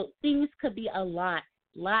 You know, things could be a lot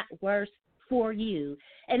worse for you.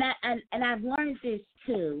 And I've learned this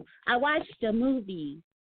too. I watched a movie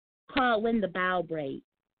called When the Bow Breaks.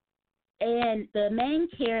 And the main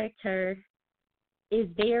character is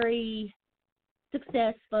very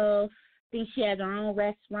successful. I think she has her own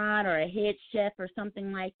restaurant or a head chef or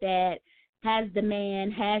something like that. Has the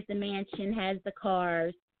man, has the mansion, has the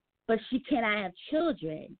cars, but she cannot have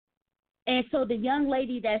children. And so the young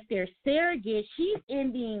lady that's their surrogate, she's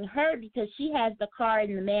envying her because she has the car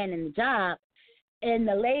and the man and the job. And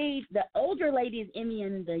the older lady is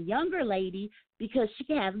envying the younger lady because she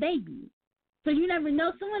can have babies. So you never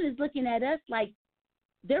know. Someone is looking at us like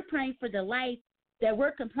they're praying for the life that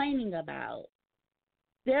we're complaining about.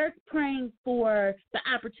 they're praying for the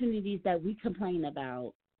opportunities that we complain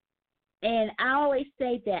about. And I always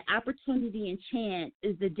say that opportunity and chance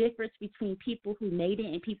is the difference between people who made it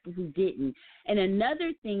and people who didn't. And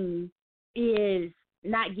another thing is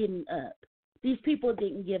not giving up. These people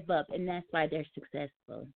didn't give up, and that's why they're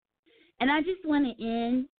successful. And I just want to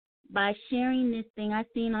end by sharing this thing I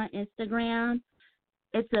seen on Instagram.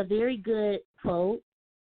 It's a very good quote,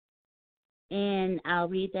 and I'll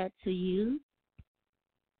read that to you.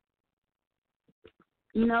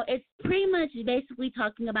 You know, it's pretty much basically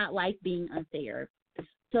talking about life being unfair.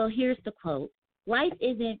 So here's the quote. Life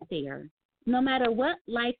isn't fair. No matter what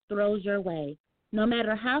life throws your way, no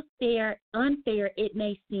matter how unfair it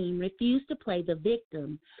may seem, refuse to play the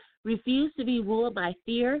victim. Refuse to be ruled by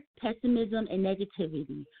fear, pessimism, and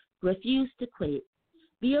negativity. Refuse to quit.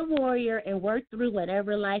 Be a warrior and work through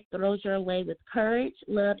whatever life throws your way with courage,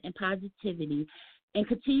 love, and positivity, and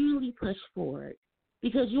continually push forward.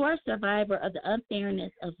 Because you are a survivor of the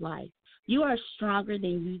unfairness of life. You are stronger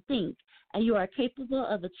than you think, and you are capable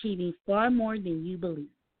of achieving far more than you believe.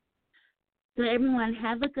 So everyone,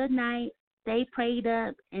 have a good night, stay prayed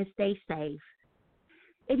up, and stay safe.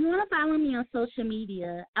 If you want to follow me on social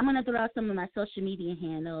media, I'm going to throw out some of my social media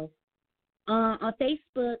handles. On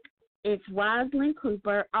Facebook, it's Roslayn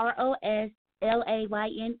Cooper, Roslayn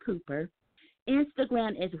Cooper.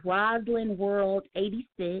 Instagram is Roslayn World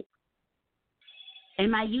 86. And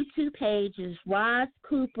my YouTube page is Ros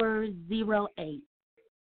Cooper 08.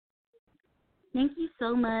 Thank you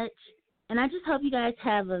so much. And I just hope you guys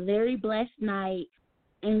have a very blessed night.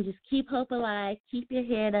 And just keep hope alive. Keep your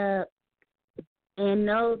head up. And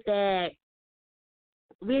know that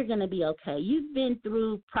we're going to be okay. You've been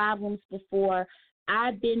through problems before.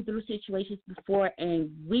 I've been through situations before. And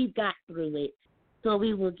we've got through it. So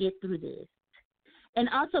we will get through this. And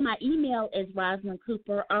also my email is Roslayn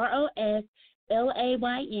Cooper,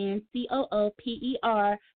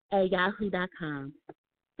 RoslaynCooper@yahoo.com.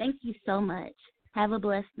 Thank you so much. Have a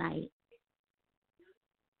blessed night.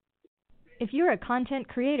 If you're a content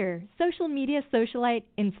creator, social media socialite,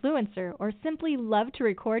 influencer, or simply love to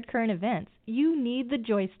record current events, you need the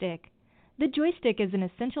Joystick. The Joystick is an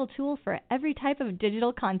essential tool for every type of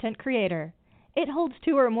digital content creator. It holds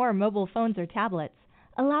 2 or more mobile phones or tablets,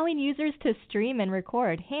 allowing users to stream and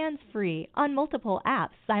record hands-free on multiple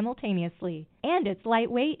apps simultaneously. And it's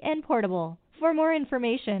lightweight and portable. For more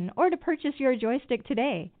information or to purchase your Joystick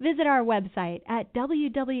today, visit our website at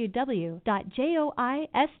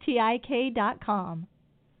www.joystik.com.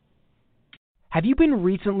 Have you been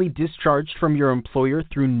recently discharged from your employer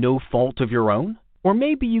through no fault of your own? Or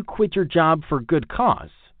maybe you quit your job for good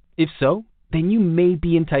cause? If so, then you may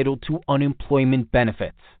be entitled to unemployment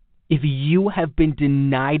benefits. If you have been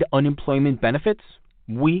denied unemployment benefits,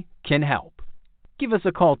 we can help. Give us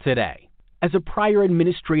a call today. As a prior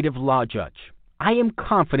administrative law judge, I am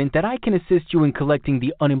confident that I can assist you in collecting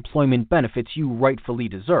the unemployment benefits you rightfully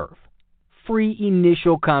deserve. Free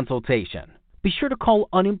initial consultation. Be sure to call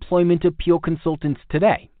Unemployment Appeal Consultants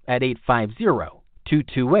today at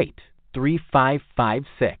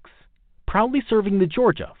 850-228-3556. Proudly serving the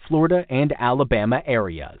Georgia, Florida, and Alabama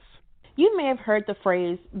areas. You may have heard the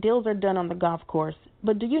phrase, deals are done on the golf course,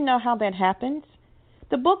 but do you know how that happens?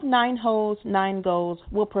 The book 9 Holes, 9 Goals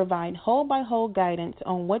will provide hole-by-hole guidance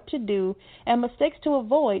on what to do and mistakes to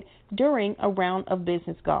avoid during a round of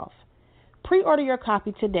business golf. Pre-order your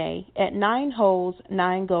copy today at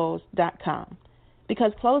 9holes9goals.com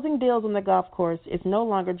because closing deals on the golf course is no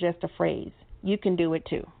longer just a phrase. You can do it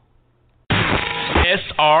too.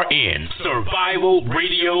 SRN Survival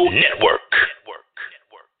Radio Network.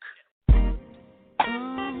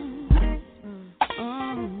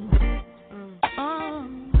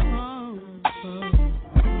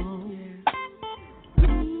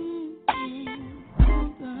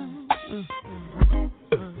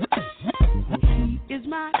 Is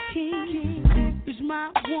my king, is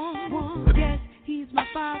my one. Yes, he's my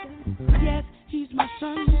father. Yes, he's my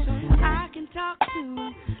son. I can talk to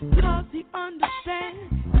him because he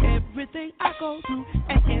understands everything I go through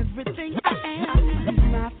and everything I am. He's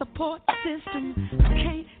my support system. I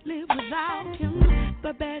can't live without him.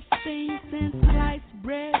 The best thing since sliced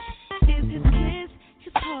bread is his kiss,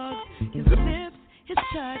 his hugs, his lips, his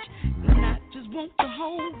touch. And I just want the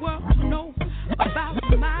whole world to know about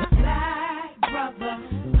my black brother.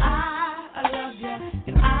 I love you,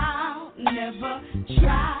 and I'll never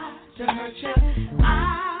try to hurt you.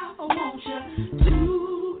 I want you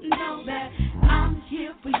to know that I'm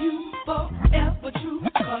here for you forever true,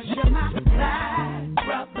 'cause you're my black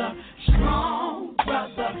brother, strong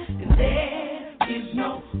brother, and there is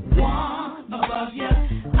no one above you.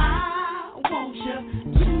 I want you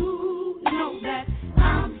to know that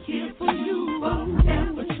I'm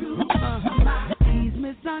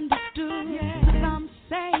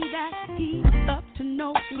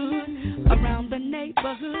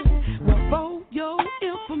hood. Well, for your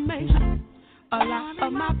information, a lot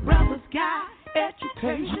of my brothers got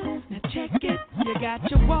education. Now check it, you got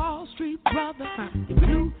your Wall Street brother, your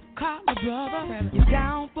blue collar brother, you're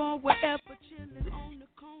down for whatever, chillin' on the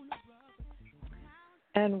corner brother.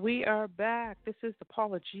 And we are back. This is the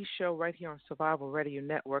Paula G Show right here on Survival Radio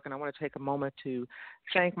Network, and I want to take a moment to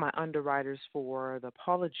thank my underwriters for the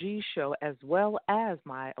Paula G Show, as well as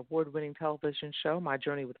my award-winning television show, My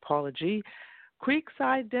Journey with Paula G,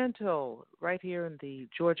 Creekside Dental, right here in the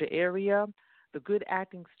Georgia area, the Good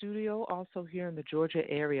Acting Studio, also here in the Georgia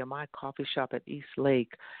area, my coffee shop at East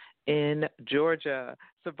Lake in Georgia.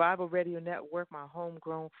 Survival Radio Network, my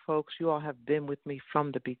homegrown folks, you all have been with me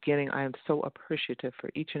from the beginning. I am so appreciative for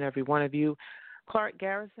each and every one of you. Clark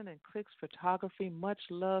Garrison and Clicks Photography, much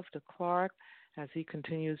love to Clark as he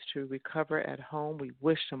continues to recover at home. We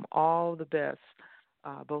wish him all the best,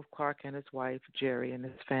 both Clark and his wife, Jerry, and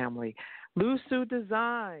his family. Lusu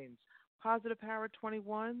Designs, Positive Power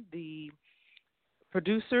 21, the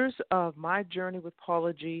producers of My Journey with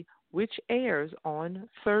Paula G, which airs on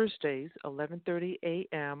Thursdays, 11:30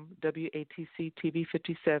 a.m., WATC TV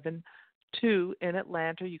 57 2 in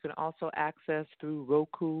Atlanta. You can also access through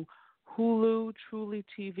Roku, Hulu, Truly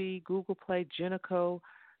TV, Google Play, Genico,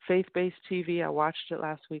 Faith-Based TV. I watched it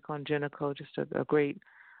last week on Genico, just a great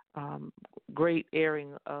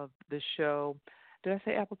airing of the show. Did I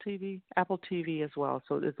say Apple TV? Apple TV as well.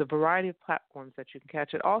 So there's a variety of platforms that you can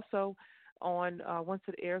catch it. Also, on once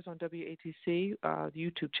it airs on WATC, the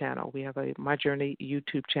YouTube channel. We have a My Journey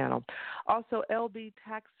YouTube channel. Also, LB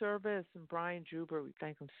Tax Service and Brian Juber, we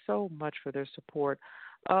thank them so much for their support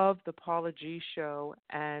of the Paula G Show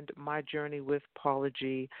and My Journey with Paula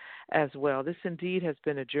G as well. This indeed has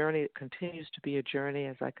been a journey. It continues to be a journey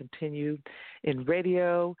as I continue in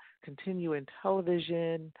radio, continue in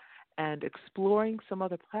television, and exploring some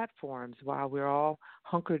other platforms while we're all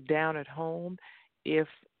hunkered down at home. If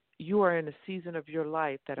you are in a season of your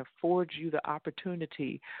life that affords you the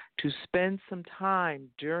opportunity to spend some time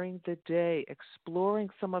during the day exploring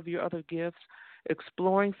some of your other gifts,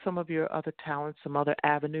 exploring some of your other talents, some other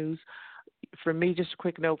avenues. For me, just a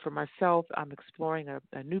quick note for myself, I'm exploring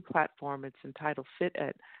a new platform. It's entitled Fit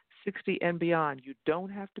at 60 and Beyond. You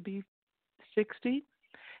don't have to be 60.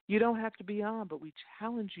 You don't have to be on, but we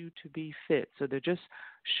challenge you to be fit. So they're just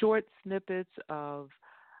short snippets of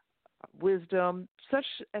wisdom, such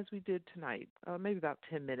as we did tonight, maybe about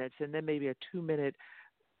 10 minutes, and then maybe a 2-minute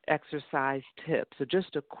exercise tip. So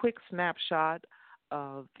just a quick snapshot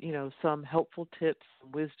of, some helpful tips,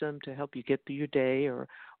 wisdom to help you get through your day or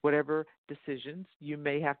whatever decisions you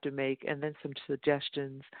may have to make, and then some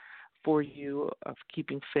suggestions for you of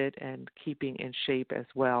keeping fit and keeping in shape as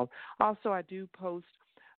well. Also, I do post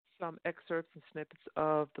some excerpts and snippets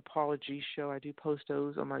of the Paula G Show. I do post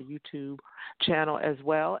those on my YouTube channel as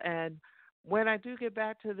well. And when I do get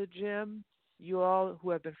back to the gym, you all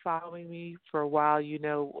who have been following me for a while,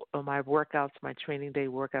 my workouts, my training day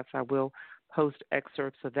workouts, I will post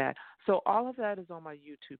excerpts of that. So all of that is on my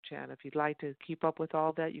YouTube channel. If you'd like to keep up with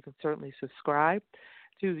all that, you can certainly subscribe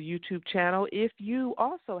to the YouTube channel. If you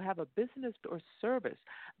also have a business or service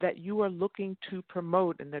that you are looking to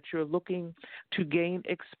promote and that you're looking to gain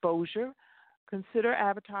exposure, consider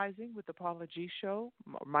advertising with the Paula G Show,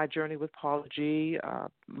 My Journey with Paula G,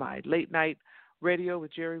 my late night radio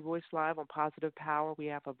with Jerry Royce Live on Positive Power. We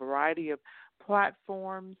have a variety of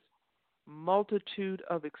platforms, multitude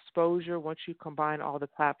of exposure once you combine all the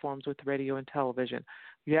platforms with radio and television.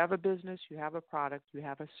 You have a business, you have a product, you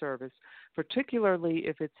have a service, particularly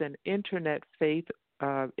if it's an internet-based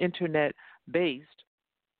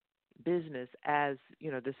business, as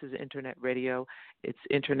this is internet radio, it's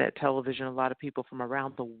internet television. A lot of people from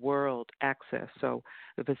around the world access. So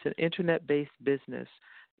if it's an internet-based business,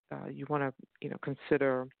 you want to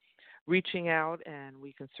consider reaching out, and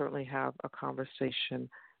we can certainly have a conversation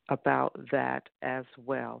about that as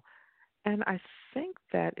well. And I think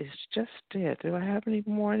that is just it. Do I have any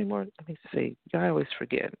more? Let me see. I always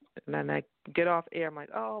forget. And then I get off air. I'm like,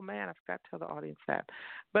 oh, man, I forgot to tell the audience that.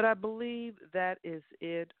 But I believe that is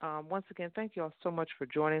it. Once again, thank you all so much for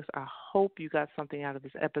joining us. I hope you got something out of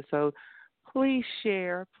this episode. Please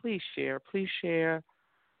share. Please share. Please share.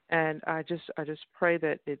 And I just pray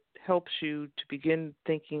that it helps you to begin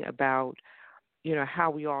thinking about how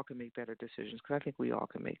we all can make better decisions, because I think we all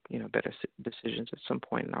can make, better decisions at some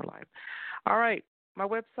point in our life. All right, my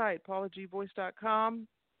website, paulagvoice.com.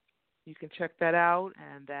 You can check that out,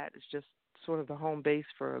 and that is just sort of the home base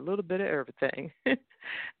for a little bit of everything.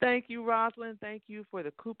 Thank you, Roslayn. Thank you for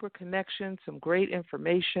the Cooper Connection, some great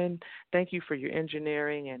information. Thank you for your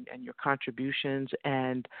engineering and your contributions.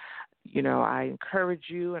 And, you know, I encourage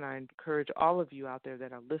you and I encourage all of you out there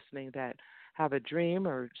that are listening that have a dream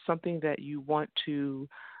or something that you want to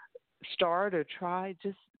start or try,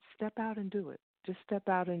 just step out and do it. Just step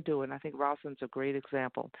out and do it. And I think Roslayn's a great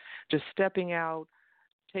example. Just stepping out,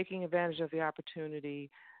 taking advantage of the opportunity,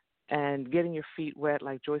 and getting your feet wet,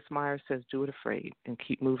 like Joyce Meyer says, do it afraid and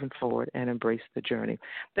keep moving forward and embrace the journey.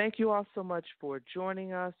 Thank you all so much for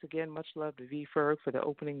joining us. Again, much love to V. Ferg for the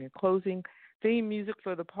opening and closing theme music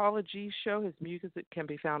for the Paula G Show. His music can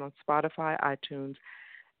be found on Spotify, iTunes,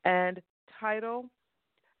 and Tidal.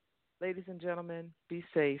 Ladies and gentlemen, be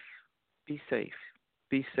safe, be safe,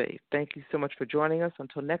 be safe. Thank you so much for joining us.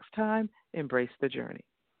 Until next time, embrace the journey.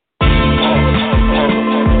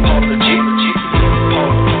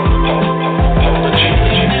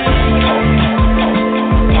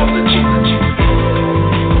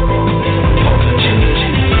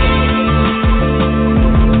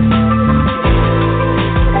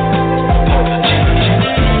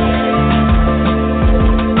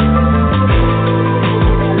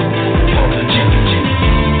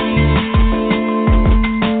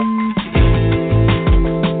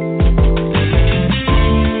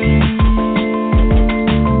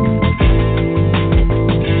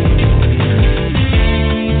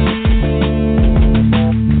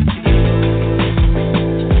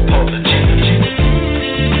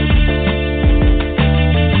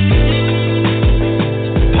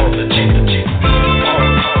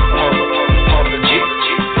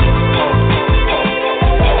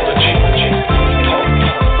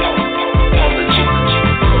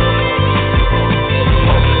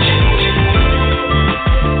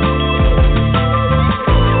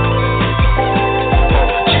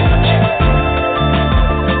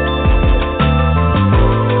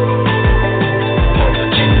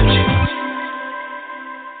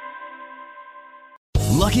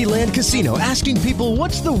 Casino, asking people,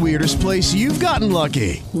 what's the weirdest place you've gotten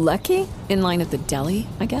lucky? Lucky? In line at the deli,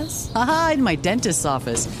 I guess? Aha, in my dentist's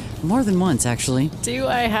office. More than once, actually. Do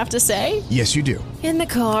I have to say? Yes, you do. In the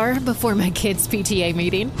car before my kids' PTA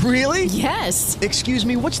meeting. Really? Yes. Excuse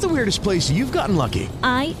me, what's the weirdest place you've gotten lucky?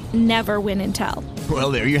 I never win and tell.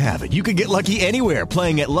 Well, there you have it. You can get lucky anywhere,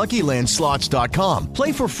 playing at LuckyLandSlots.com.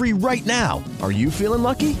 Play for free right now. Are you feeling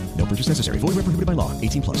lucky? No purchase necessary. Void where prohibited by law.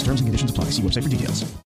 18+. Terms and conditions apply. See website for details.